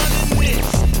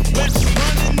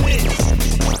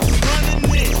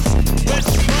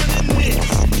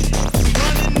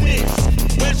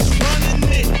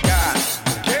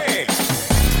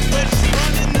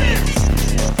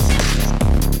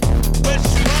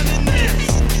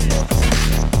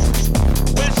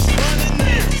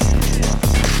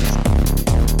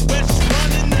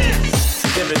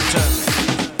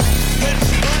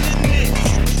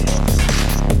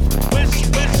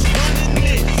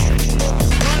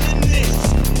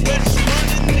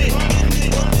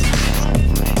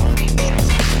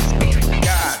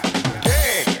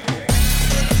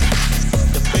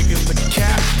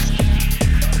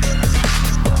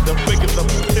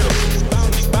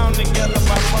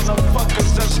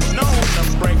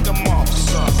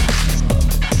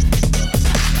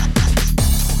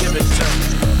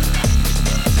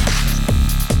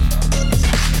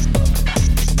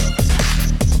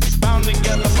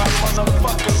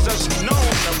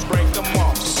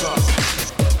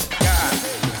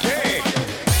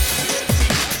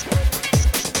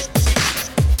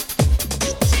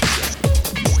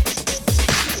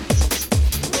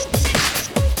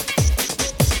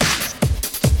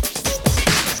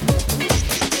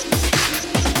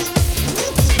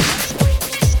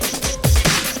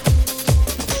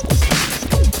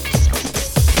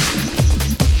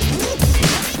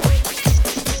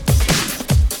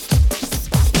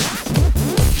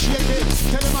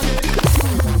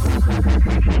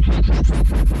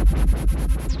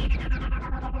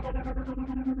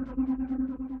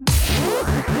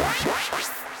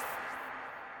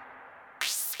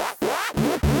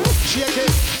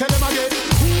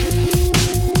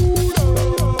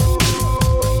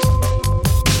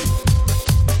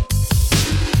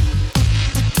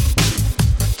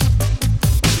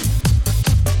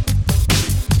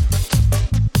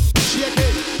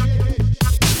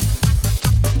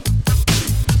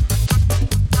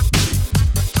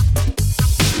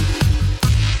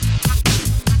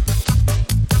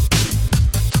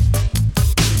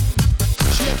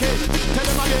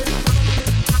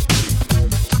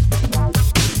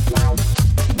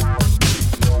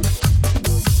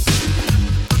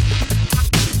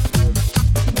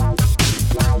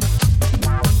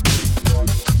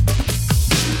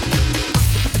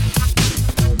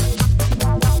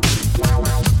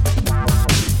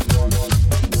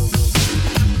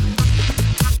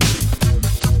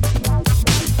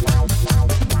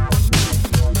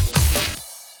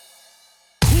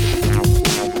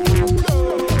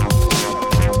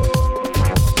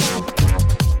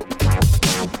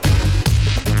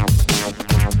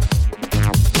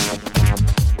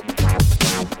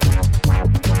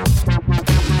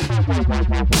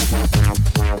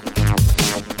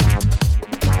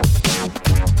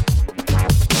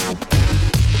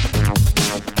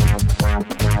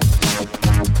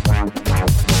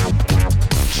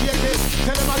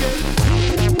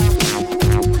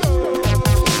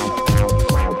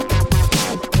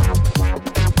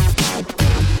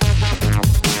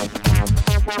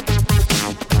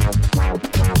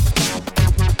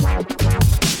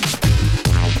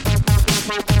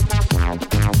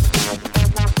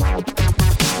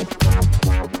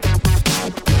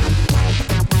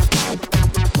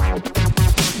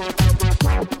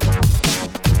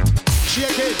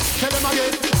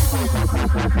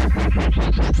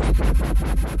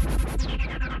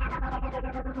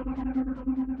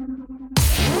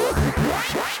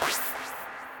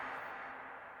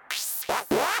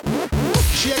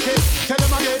 Shake it, tell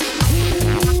them again.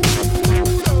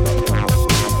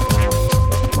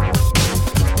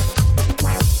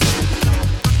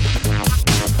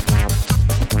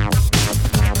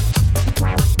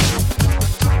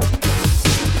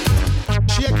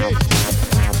 Shake it.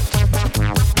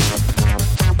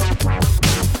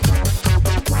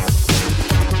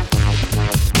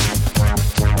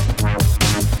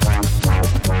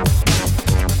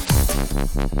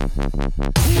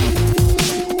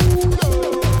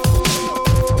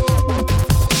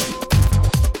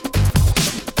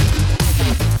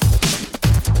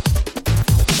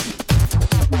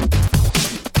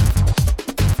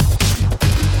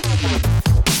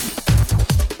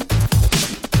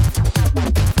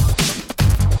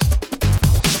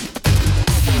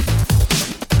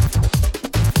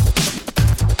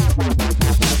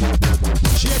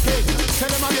 Shake it, tell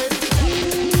them again.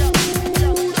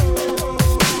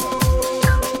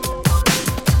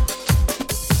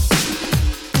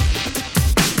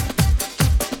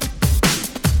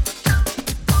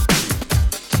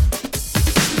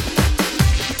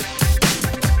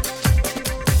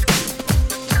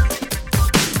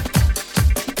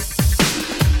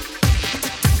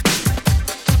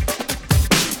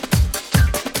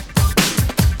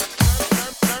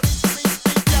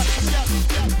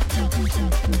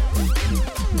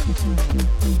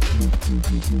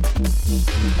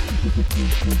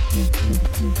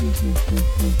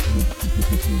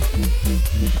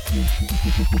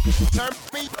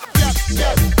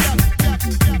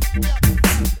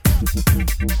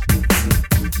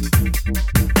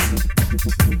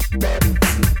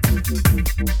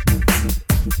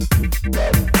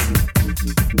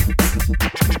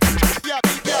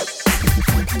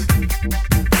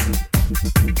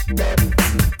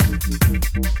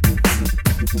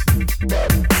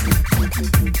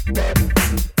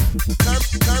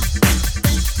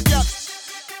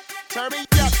 Turn me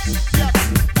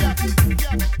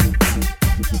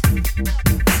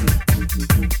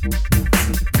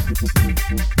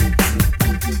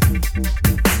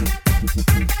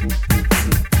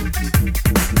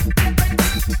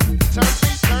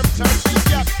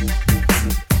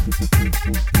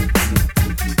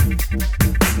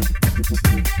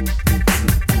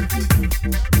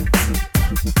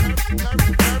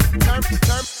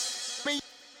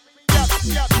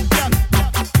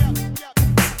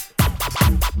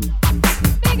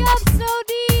Big up, Snow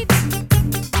Deed.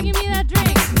 Bringing me that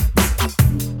drink.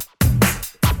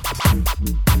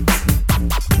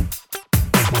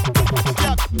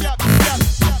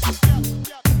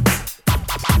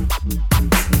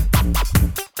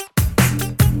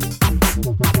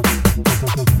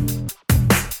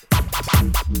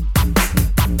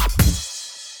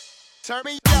 Turn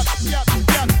me up.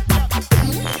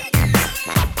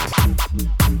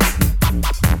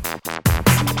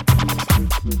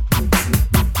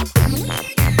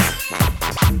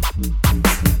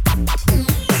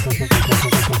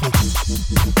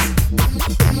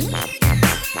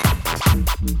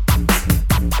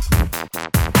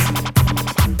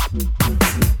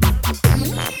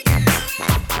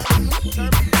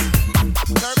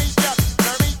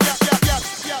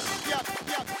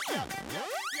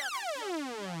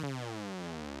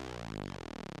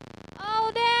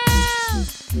 Oh, damn.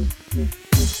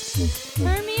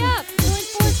 Turn me up. Join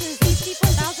forces. DC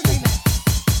 4000 remix.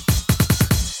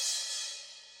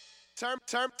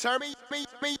 Turn me up.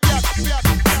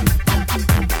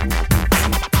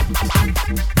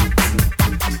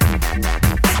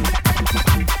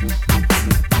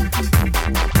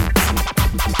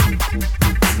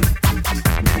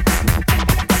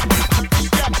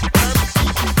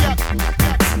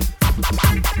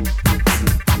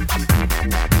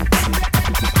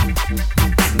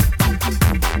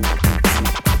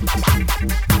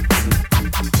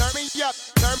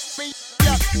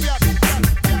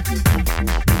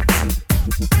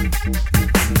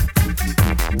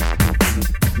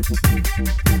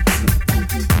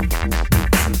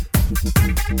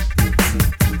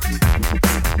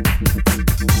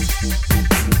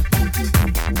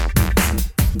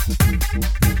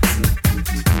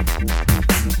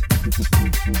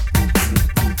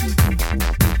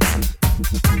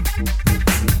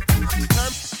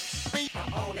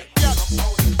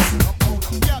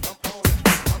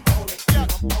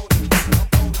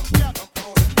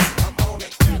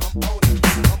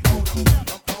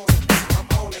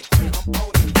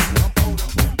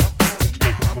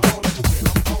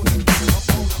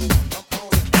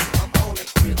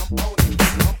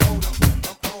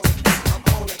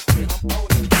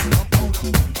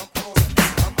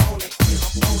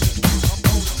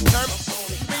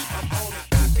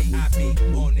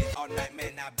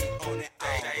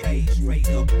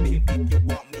 straight up pimp. If you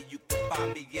want me, you can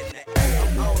find me in the air.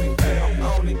 I'm on it, I'm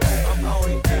on it, I'm on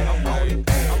it, I'm on it,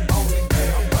 I'm on it,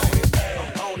 I'm on it,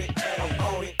 I'm on it, I'm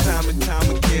on it. Time and time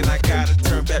again, I gotta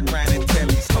turn back round and tell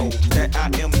these hoes that I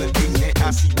am the H and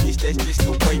I see bitch, that's just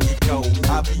the way it goes.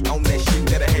 I be on that shit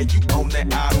that I had you on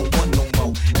that I don't want no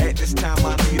more. At this time,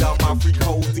 I need all my freak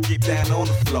hoes to get down on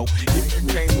the floor. If you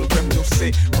came to rep your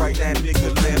set, right now,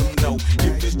 nigga, let them know.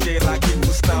 If this jail I get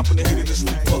for stomping the hit of the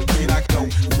sleep, up then I go.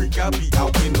 Freak, I be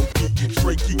out in the beat.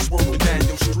 Trey keep swerving down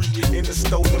your street in the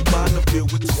stolen Bonneville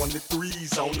with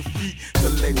 23s on the feet. The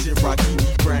legend Rocky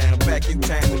E. Brown, back in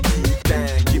time to beat it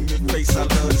down. Give me face, I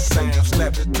love the sound.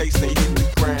 Slap the taste, they hit the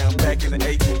ground. Back in the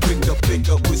 8, pick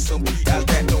up with some B.I.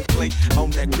 that don't play. On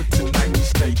that kryptonite we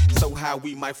stay. So how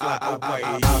we might fly away.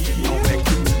 I be on that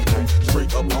kryptonite,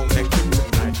 straight up on that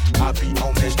kryptonite. I be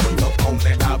on that straight up on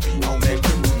that. I be on that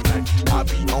kryptonite. I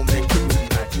be on that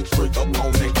kryptonite, straight up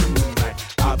on that kryptonite.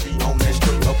 I be on that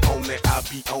straight up on that. I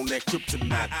be on that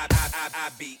kryptonite. I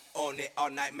be on it all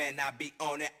night, man. I be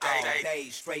on it all day.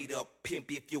 Straight up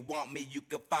pimp. If you want me, you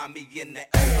can find me in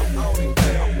the air. I'm on it,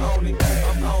 I'm on it,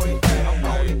 I'm on it, I'm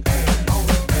on it, I'm on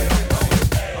it,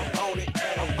 I'm on it,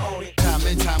 I'm on it. Time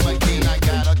and time again, I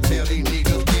gotta tell these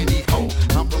niggas and these hoes.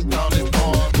 I'm from College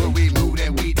Park, where we move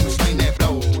that weed to sling that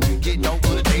blow. Get dope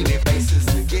on a daily basis,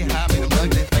 get high in them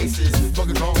ugly faces.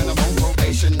 Fucking wrong and I'm on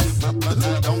probation. My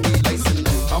blood don't be lacing.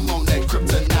 I'm on that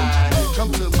kryptonite.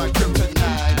 Come to my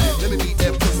kryptonite. Let me beat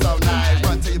that puss all night.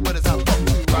 Run to your buddies how fuck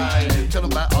you ride. Tell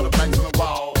them about all the blacks on the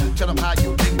wall. Tell them how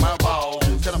you lick my ball.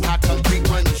 Tell them how concrete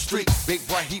run the street. Big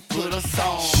boy, he put us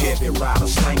on. Chevy rider,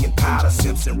 slanging powder.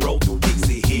 Simpson road through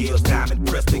Dixie Hills. Diamond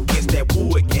pressed against that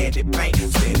wood candy paint.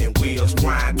 Spinning wheels,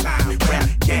 grind time. Rap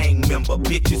gang member,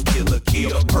 bitches, killer,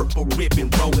 kill. Purple ribbon,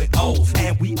 rolling O's.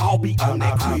 And we all be on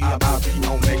that crib. I be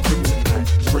on that kryptonite.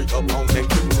 Straight up on that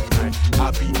kryptonite.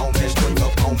 I be on that straight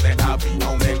up on that. I be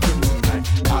on that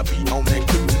kryptonite. I be on that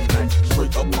kryptonite.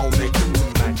 Straight up on that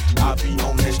kryptonite. I be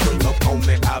on that straight up on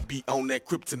that. I be on that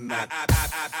kryptonite.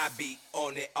 I be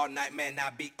on it all night, man. I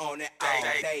be on it all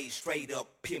day. Straight up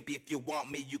pimp. If you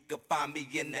want me, you can find me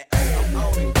in the air. I'm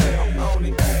on it, I'm on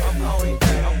it, I'm on it,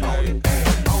 I'm on it,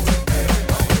 I'm on it,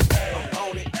 I'm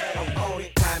on it, I'm on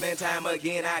it. Time and time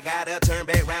again, I gotta turn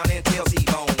back round and tell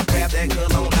C-Bone. Grab that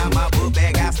cologne out my book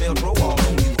bag, I smell throw all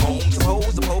on you home.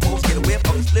 Suppose the popos get a whiff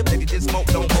of the slip, they just smoke,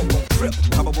 don't hope, don't trip.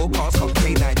 Probable cause, call the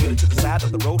K9 unit to the side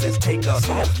of the road, let's take us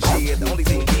home. Shit, the only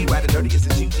thing we riding dirty is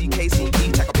the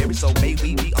UGKCB. Tackleberry, so may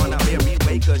we be on our merry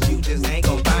way, cause you just ain't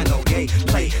gon' find no yay.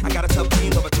 Play, I got a tough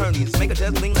team of attorneys, make a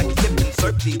does lean like a sippin'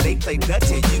 certainty. They play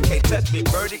Dutch and you can't touch me,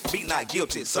 verdict, be not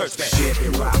guilty, search that. Chevy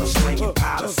rider, slinging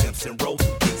powder, Simpson road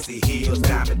through Dixie Hills.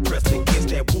 Diamond pressed against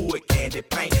that wood candy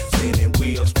paint. Spinning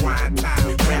wheels, grind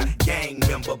time, rap gang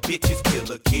member, bitches,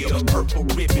 killer, kill. Purple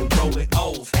ribbon, rolling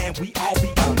O's, and we all be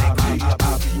on that crib.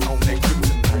 I be on that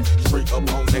kryptonite, straight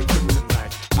up on that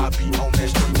kryptonite. I be on that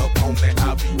straight up on that.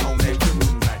 I be on that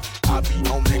kryptonite. I be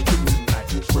on that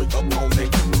kryptonite, straight up on that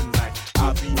kryptonite.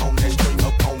 I be on that straight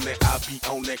up on that. I be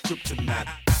on that kryptonite.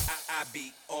 I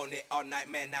be on it all night,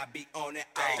 man. I be on it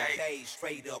all day.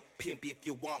 Straight up pimp. If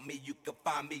you want me, you can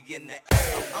find me in the air.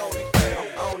 I'm on it,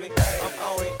 I'm on it, I'm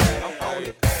on it, I'm on it, I'm on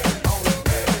it, I'm on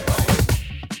it.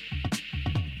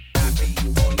 I be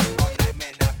on it all night,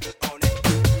 man. I be on it.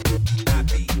 I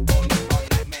be on it all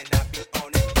night, man. I be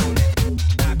on it, on it.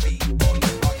 I be on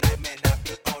it all night, man. I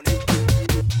be on it.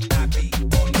 I be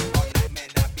on it all night, man.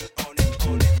 I be on it,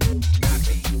 on it. I be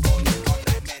on it all night, man. I be on it, on it. I be on it all night, man. I be on it, on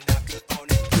it.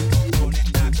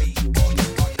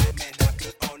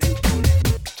 I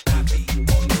be on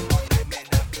it all night, man.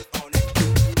 I be on it.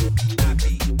 I be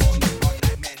on it all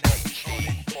night, man. I be on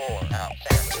it. Out.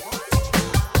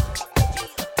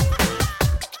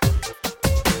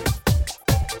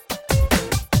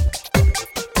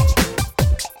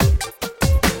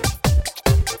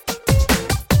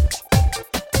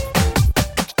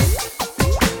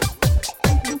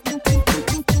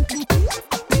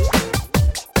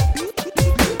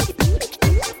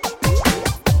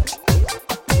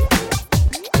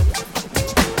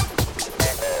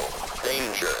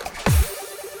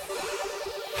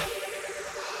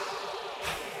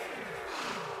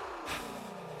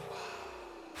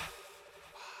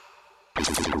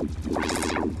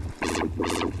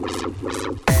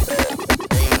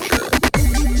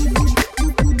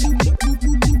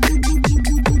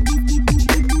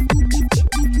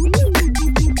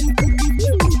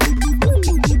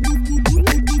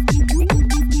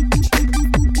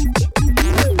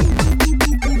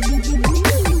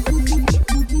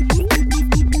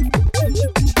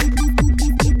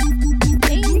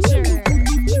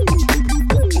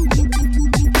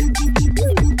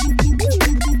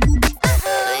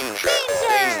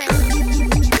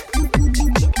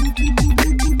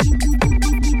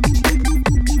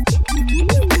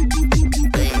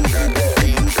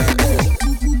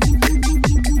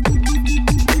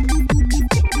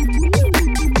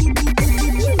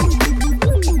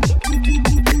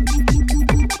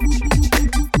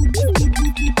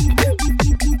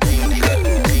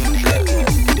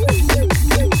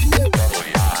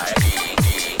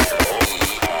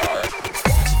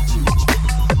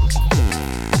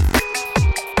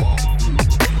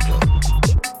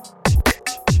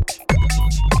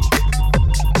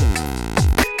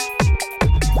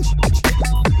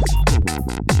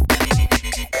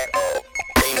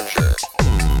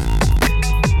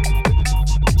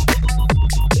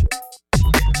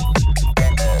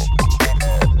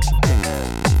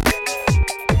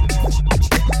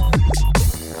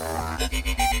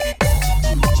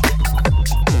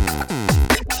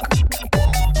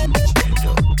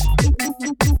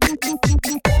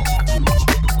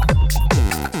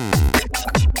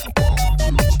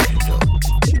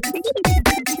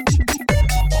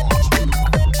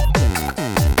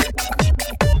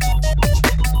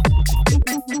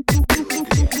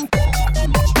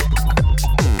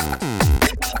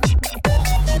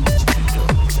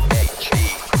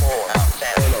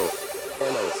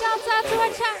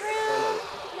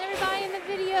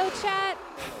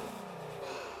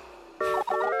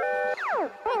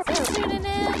 tuning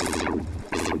in.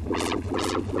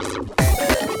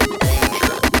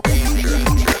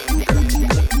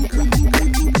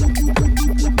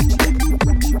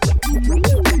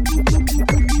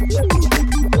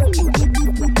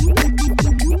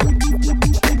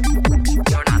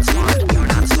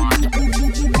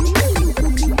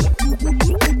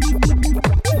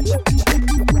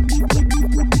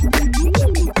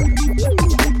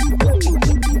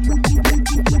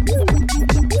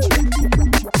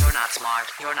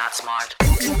 You're not smart.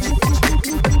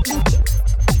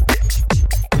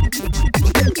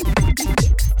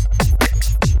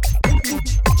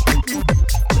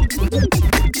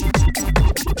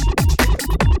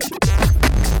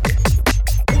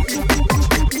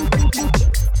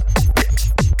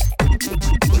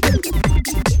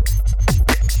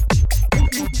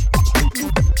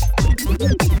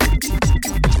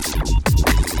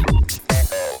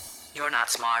 You're not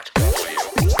smart.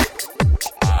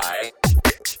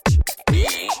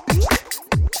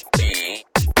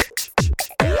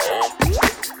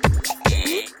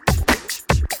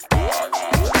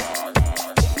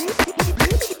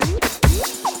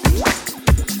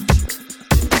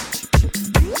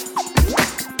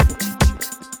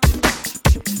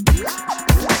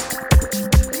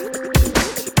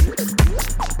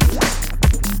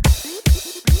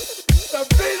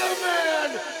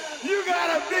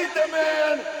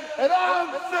 And I'm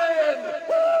saying,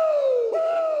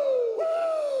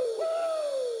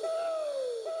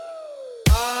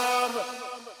 I'm the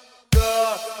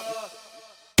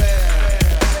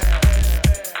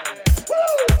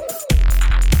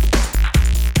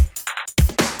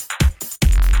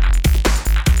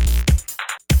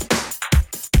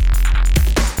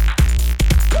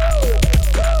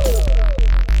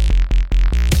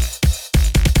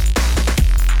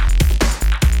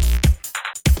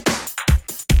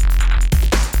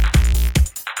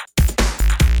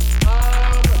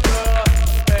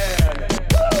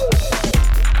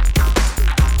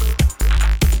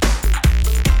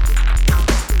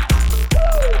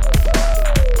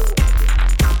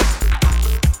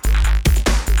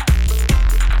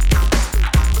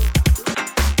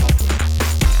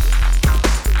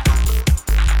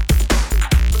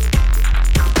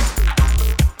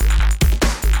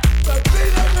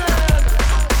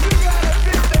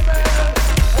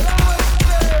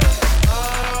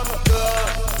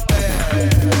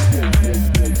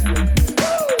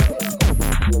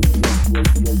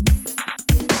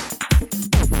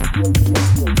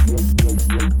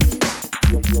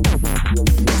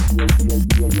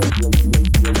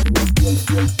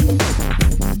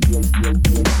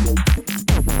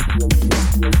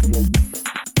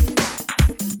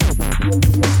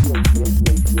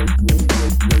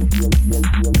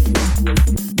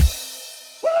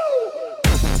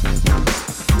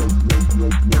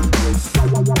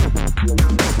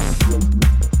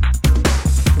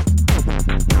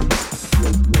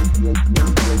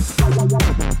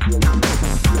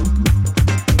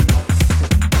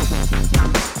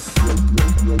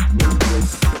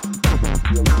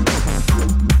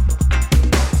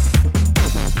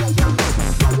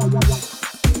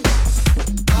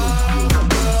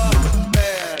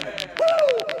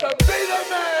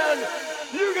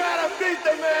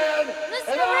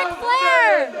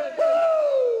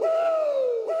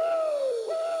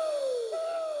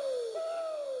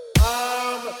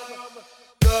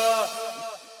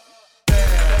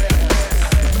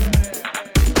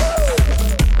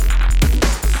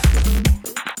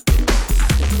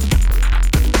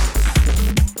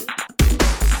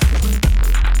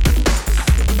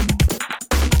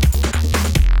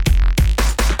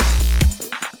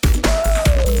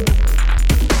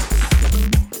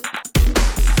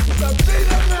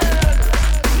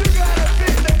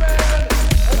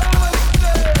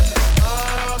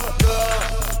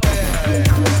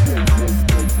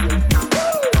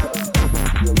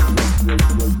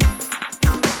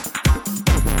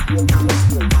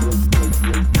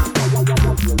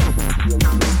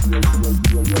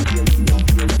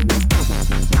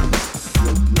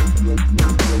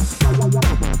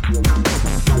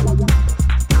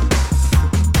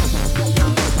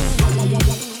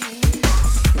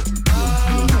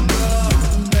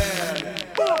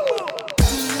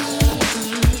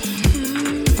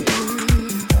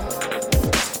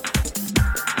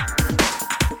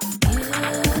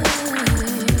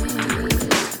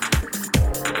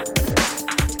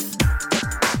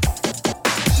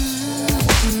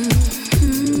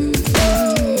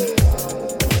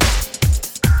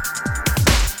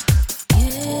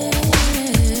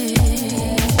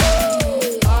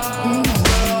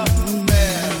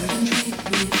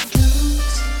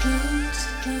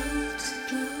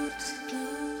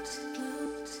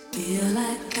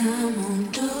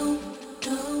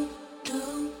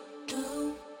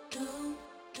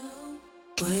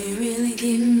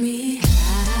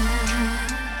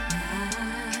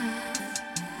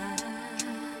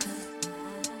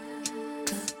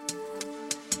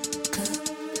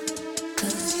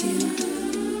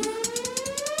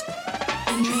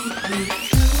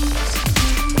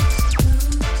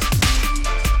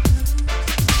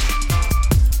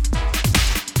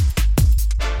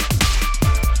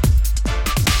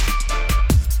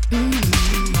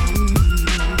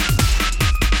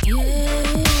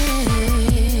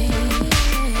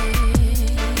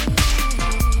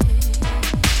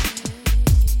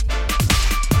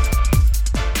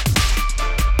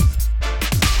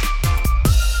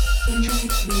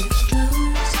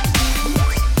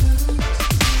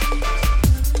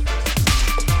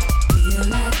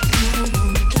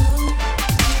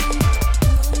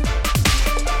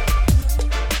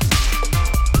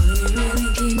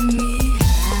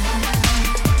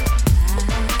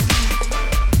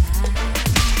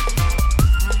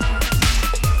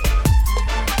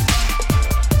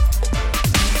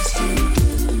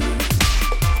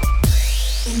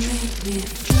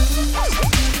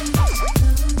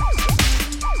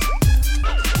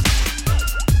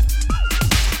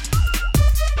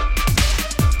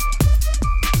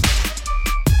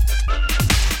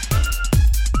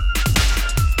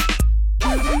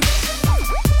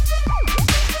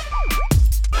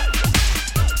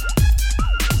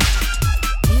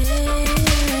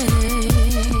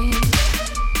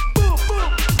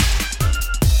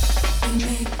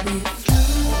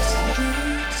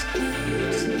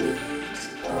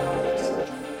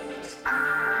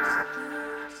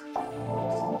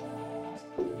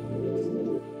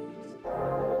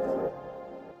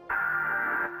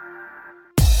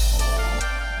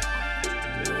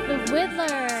The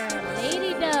Whittler,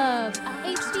 Lady Dove,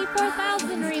 HD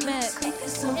 4000 remix.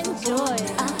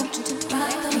 Enjoy.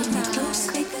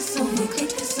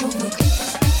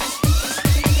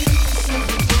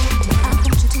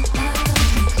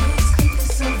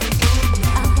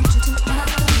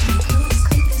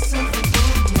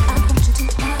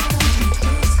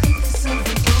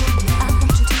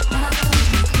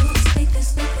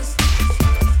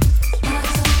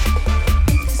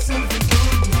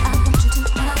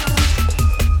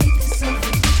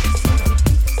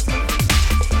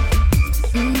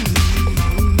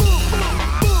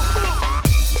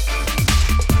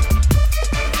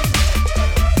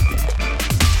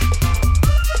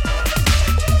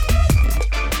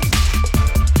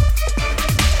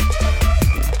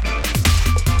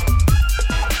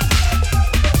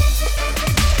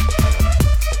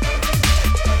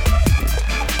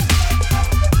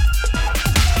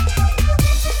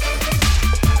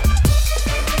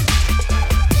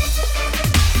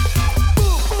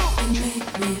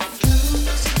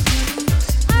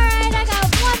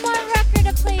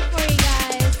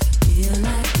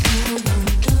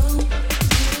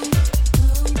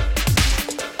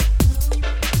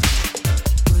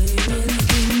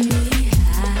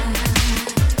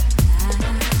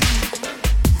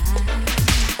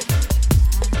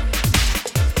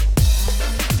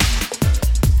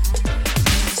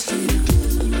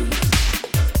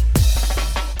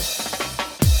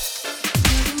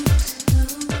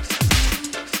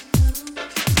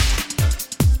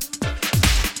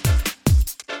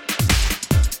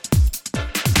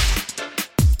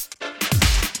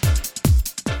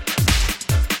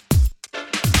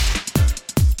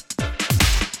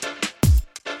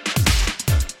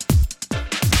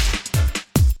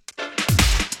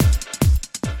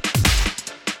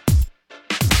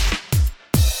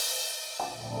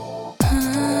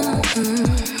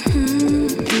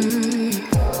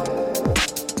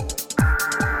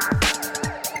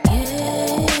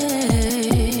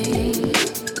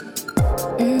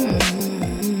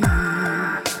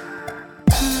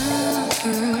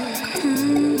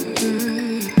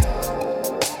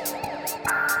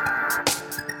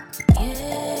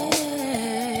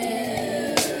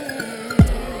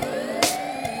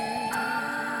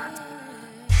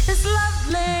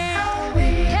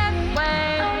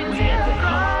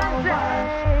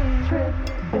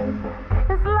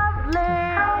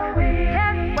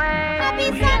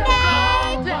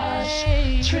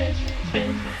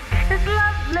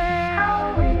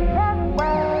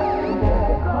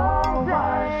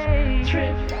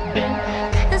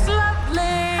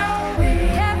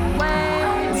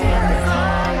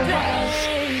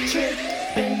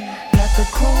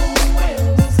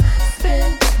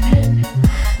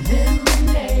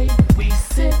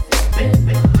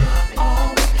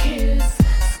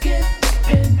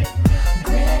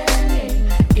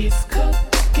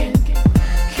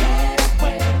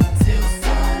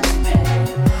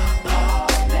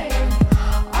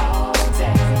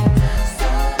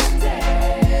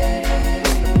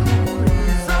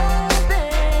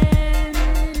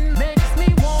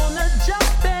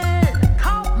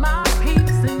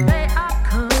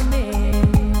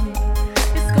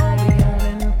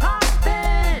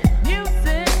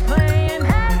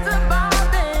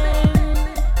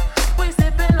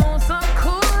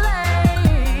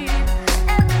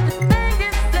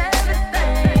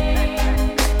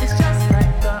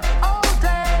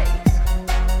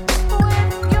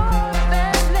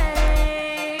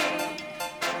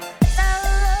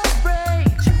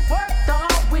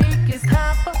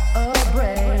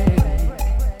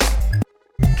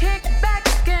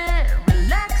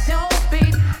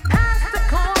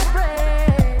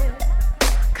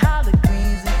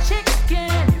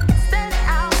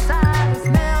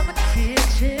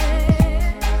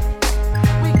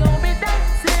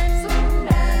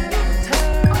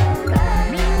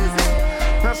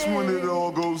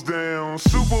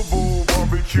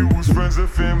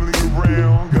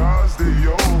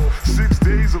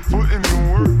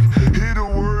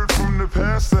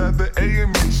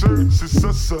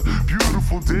 just a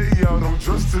beautiful day out. I'm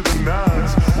dressed to the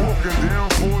nines. Walking down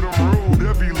Fordham Road,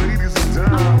 every lady's a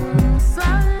dime.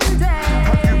 Sunday.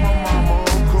 I give my mama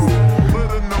a call.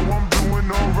 Let her know I'm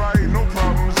doing alright, no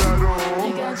problems at all.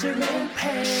 You got your red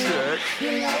pants. Check.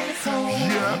 Your lights on.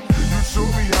 Yeah, you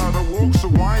showed me how to walk, so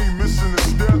I ain't missing a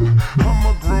step. I'm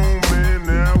a grown man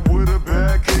now with a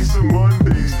bad case of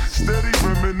Mondays. Steady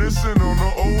reminiscing on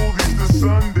the old Easter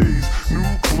Sundays.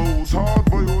 New clothes,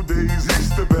 hard-boiled days,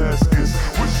 Easter baskets.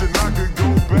 Wishing I could go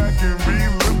back and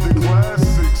relive the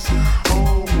classics.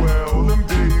 Oh well, them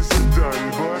days are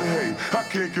done, but hey, I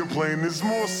can't complain. There's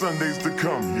more Sundays to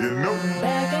come, you know.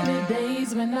 Back in the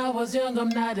days when I was young, I'm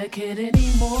not a kid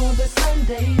anymore. But some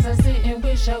days I sit and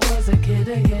wish I was a kid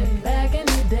again. Back in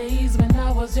the days when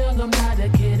I was young, I'm not a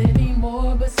kid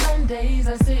anymore. But some days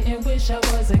I sit and wish I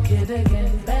was a kid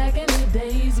again. Back in the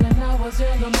days when I was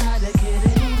young, I'm not a kid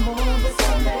anymore. But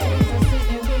some days I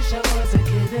sit and wish I was a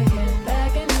kid again.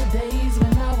 Back in the days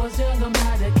when I was young, I'm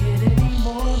not a kid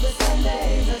anymore. But some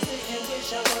days I sit and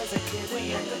wish I was a kid again.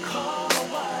 We at the car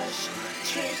wash,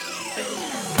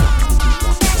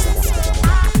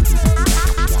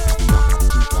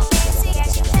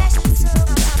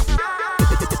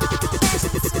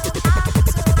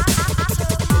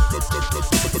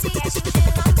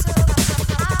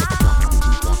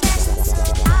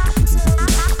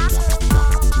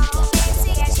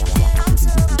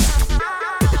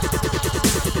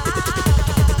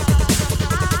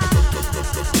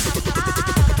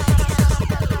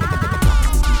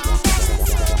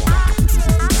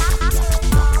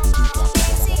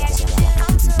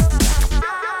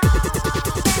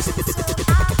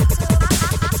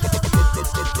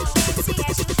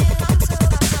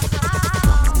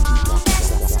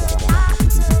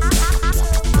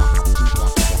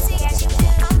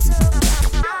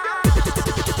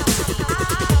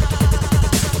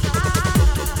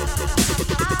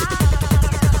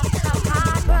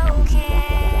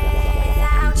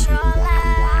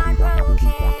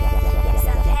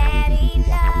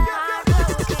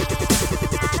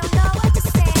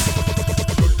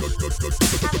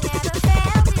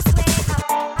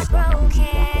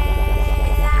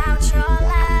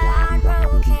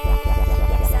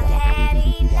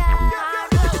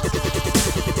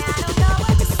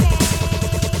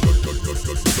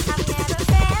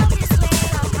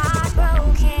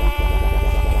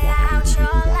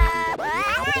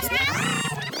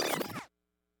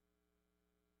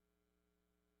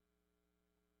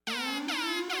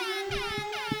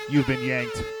 You've been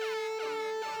yanked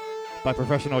by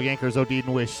professional yankers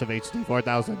Odin Wish of HD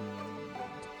 4000.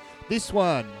 This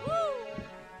one,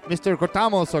 Mr.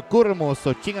 Cortamos or Curamos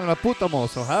or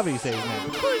Chinganaputamos or however you say his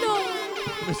name.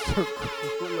 Mr.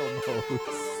 Culomos. That's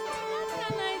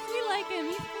so nice. We like him.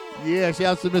 He's cool. Yeah, shout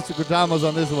out to Mr. Cortamos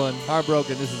on this one.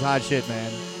 Heartbroken. This is hot shit,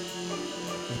 man.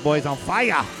 This boy's on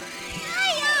fire.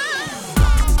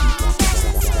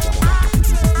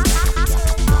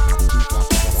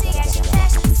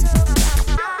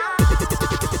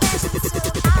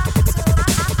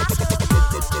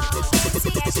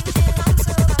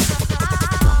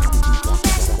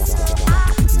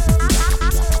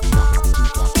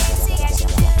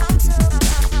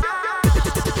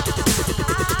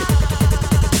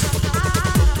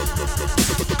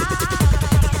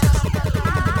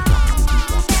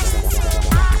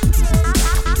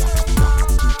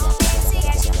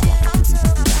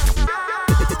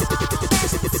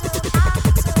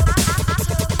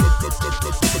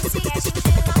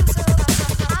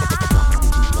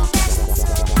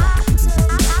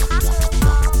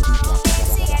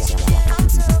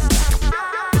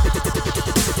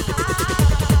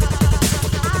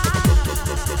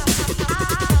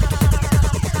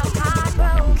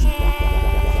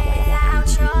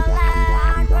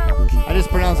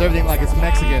 Everything like it's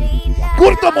Mexican.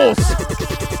 ¡Curtamos!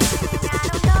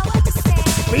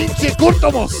 ¡Pinche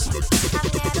Curtamos!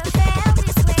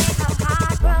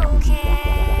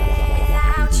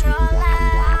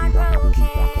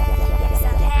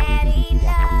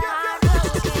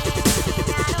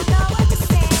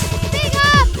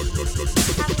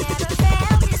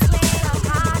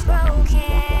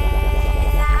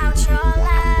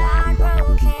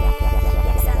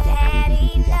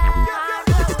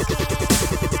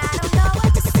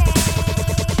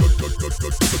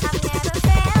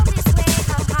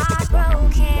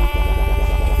 Okay.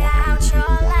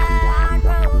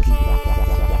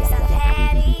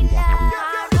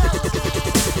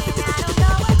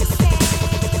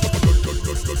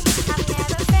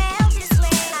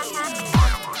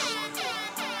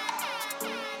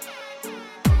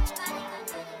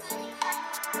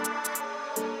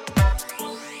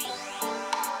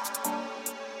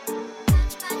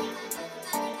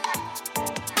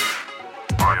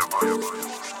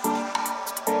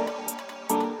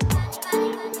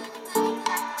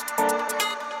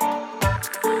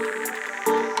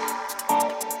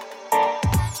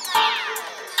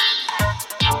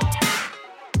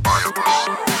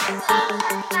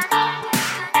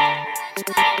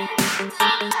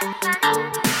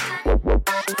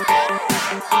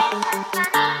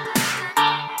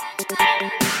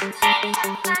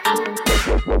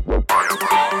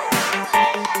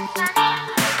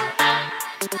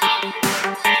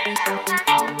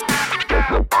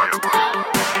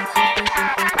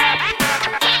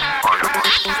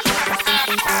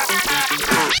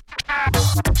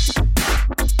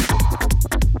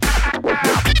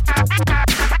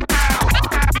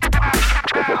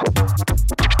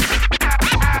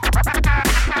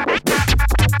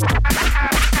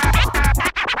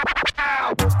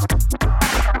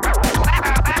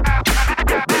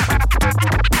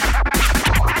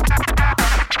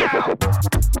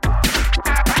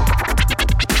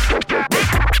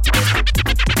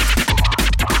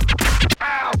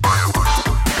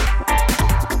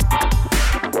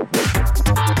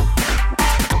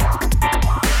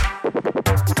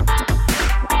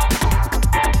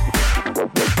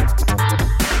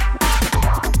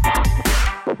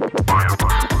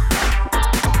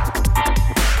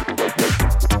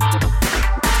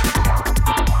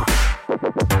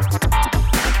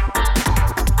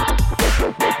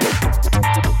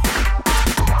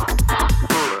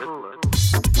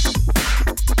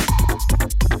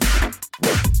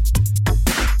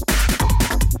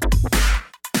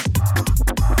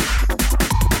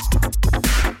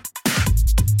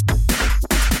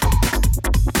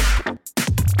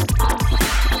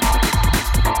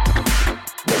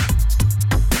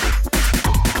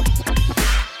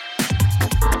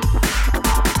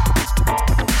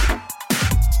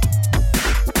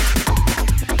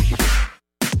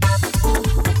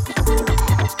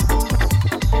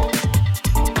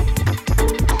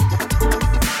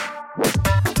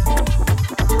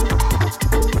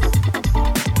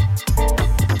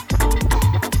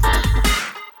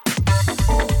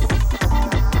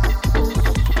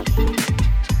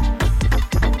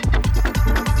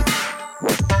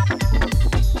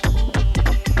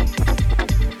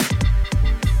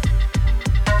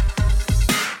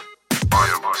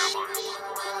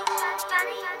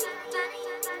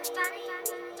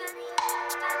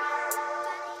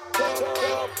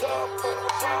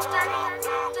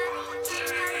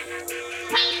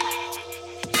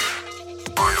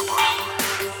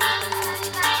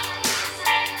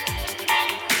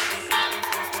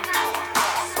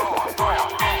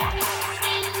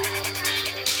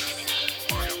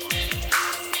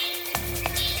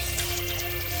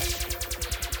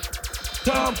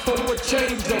 Time for a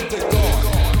change of the guard.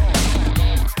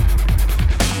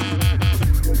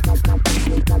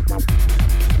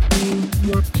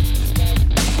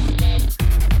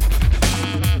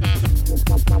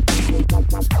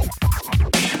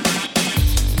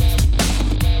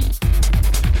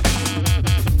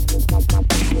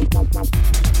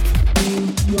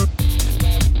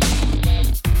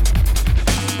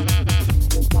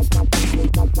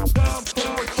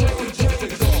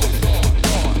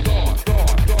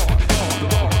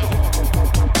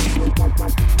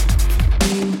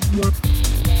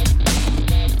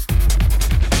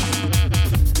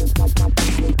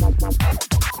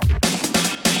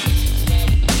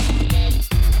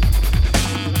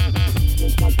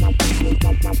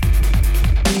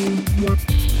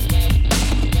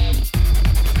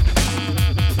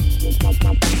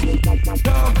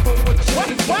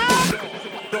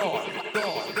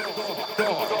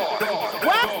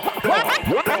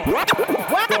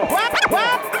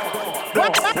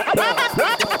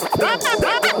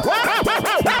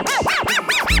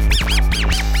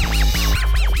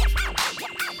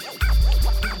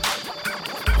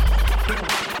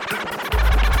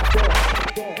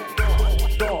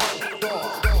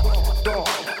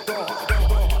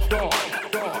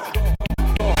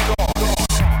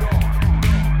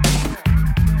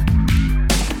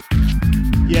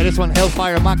 Yeah, this one,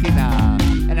 Hellfire Machina.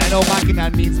 And I know Machina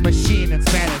means machine in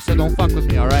Spanish, so don't fuck with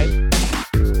me, alright?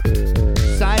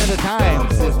 Sign of the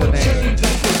Times is the name.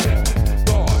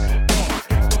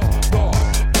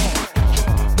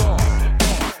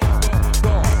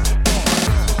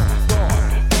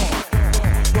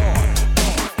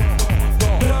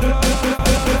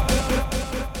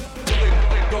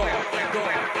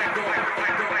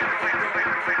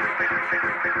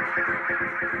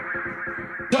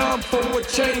 Time for a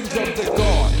change of the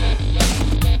guard.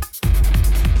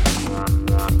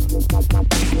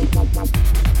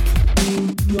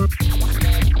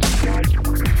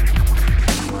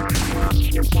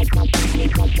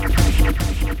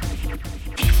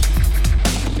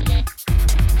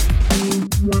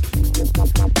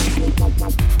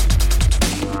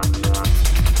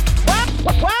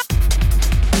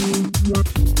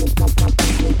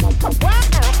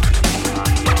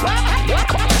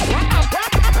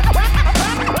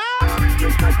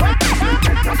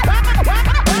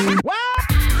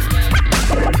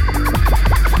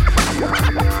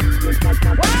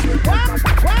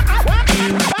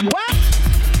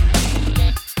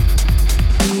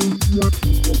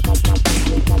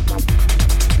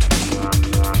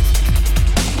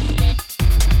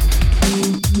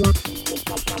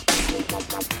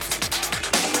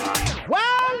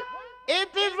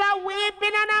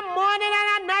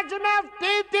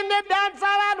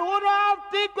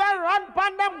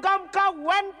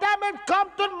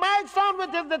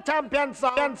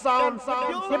 Sound.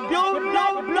 The blow,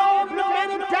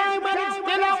 anytime when it's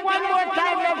still up one more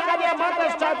time, let's have your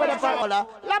mother's type of the formula.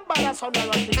 Lambada sound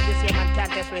around this year, man,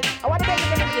 can't test me. I want to make it.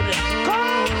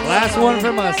 Last one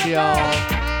from us, y'all.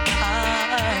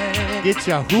 Get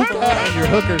your hookah and your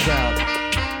hookers out.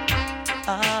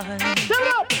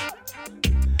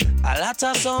 A lot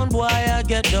of sound boy I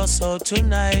get dust out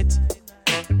tonight.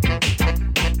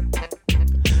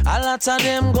 A lot of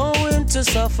them going to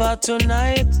suffer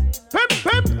tonight.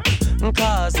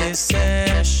 Cause this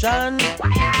session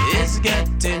is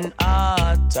getting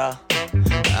hotter,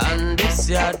 and this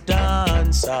your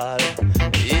dancehall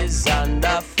is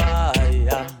under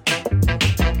fire.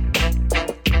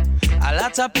 A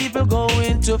lot of people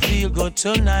going to feel good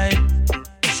tonight.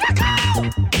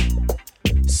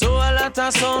 So a lot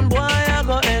of sound boy are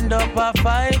gonna end up a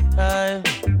fight.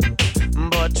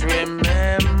 But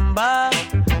remember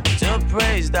to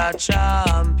praise the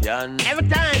champion every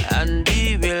time, and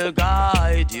he will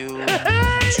guide you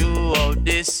throughout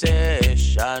this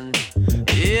session.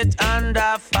 It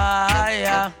under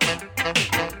fire.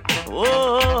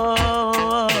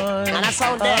 Oh, and I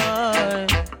sound there.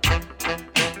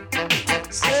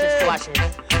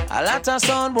 A lot of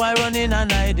sound boy running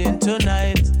and hiding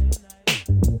tonight.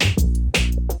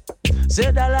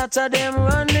 Said a lot of them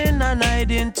running and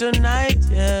hiding tonight,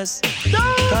 yes.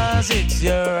 Cause it's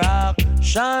your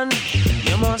action.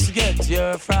 You must get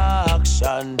your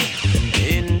fraction.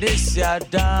 In this your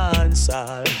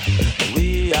dancehall,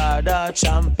 we are the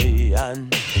champion.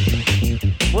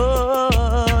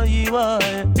 Whoa, you are.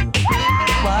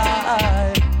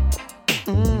 Why?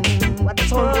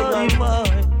 What's on the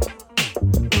boy?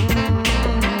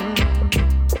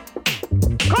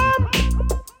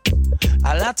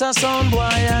 A lot of sound boy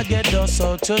I get dust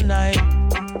out tonight.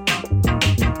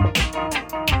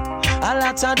 A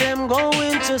lot of them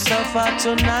going to suffer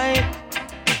tonight.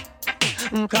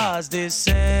 Cause this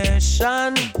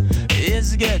session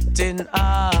is getting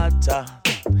hotter,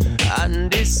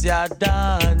 and this ya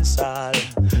dance hall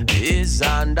is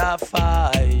under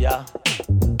fire.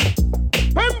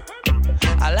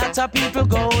 A lot of people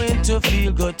going to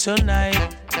feel good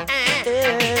tonight.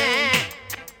 Yeah.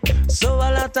 So a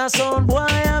lot of sound boy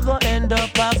are gonna end up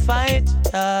a fight.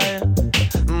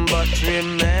 But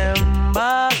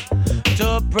remember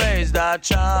to praise the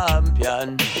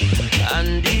champion,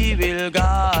 and he will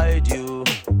guide you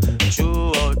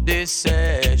throughout this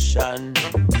session.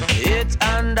 It's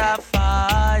under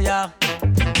fire.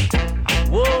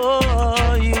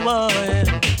 Whoa, you boy.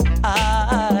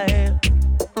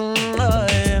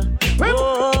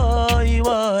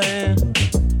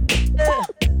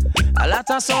 A lot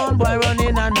of sound boy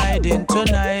running and hiding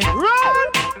tonight.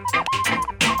 Run!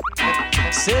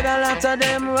 Said a lot of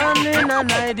them running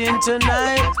and hiding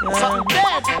tonight.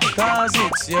 Cause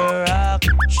it's your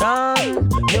action.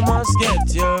 You must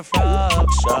get your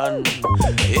fraction.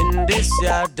 In this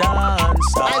your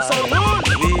dance hall,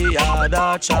 we are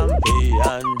the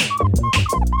champion.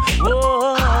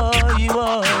 Whoa, you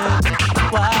are.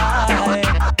 Why?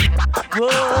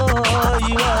 Whoa,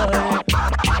 you are.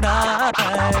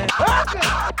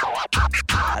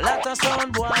 A lot of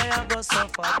sound boy I go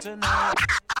suffer tonight.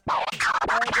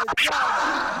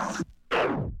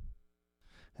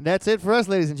 And that's it for us,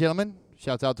 ladies and gentlemen.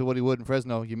 Shouts out to Woody Wood in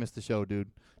Fresno. You missed the show, dude.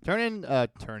 Tune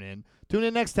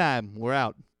in next time. We're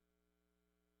out.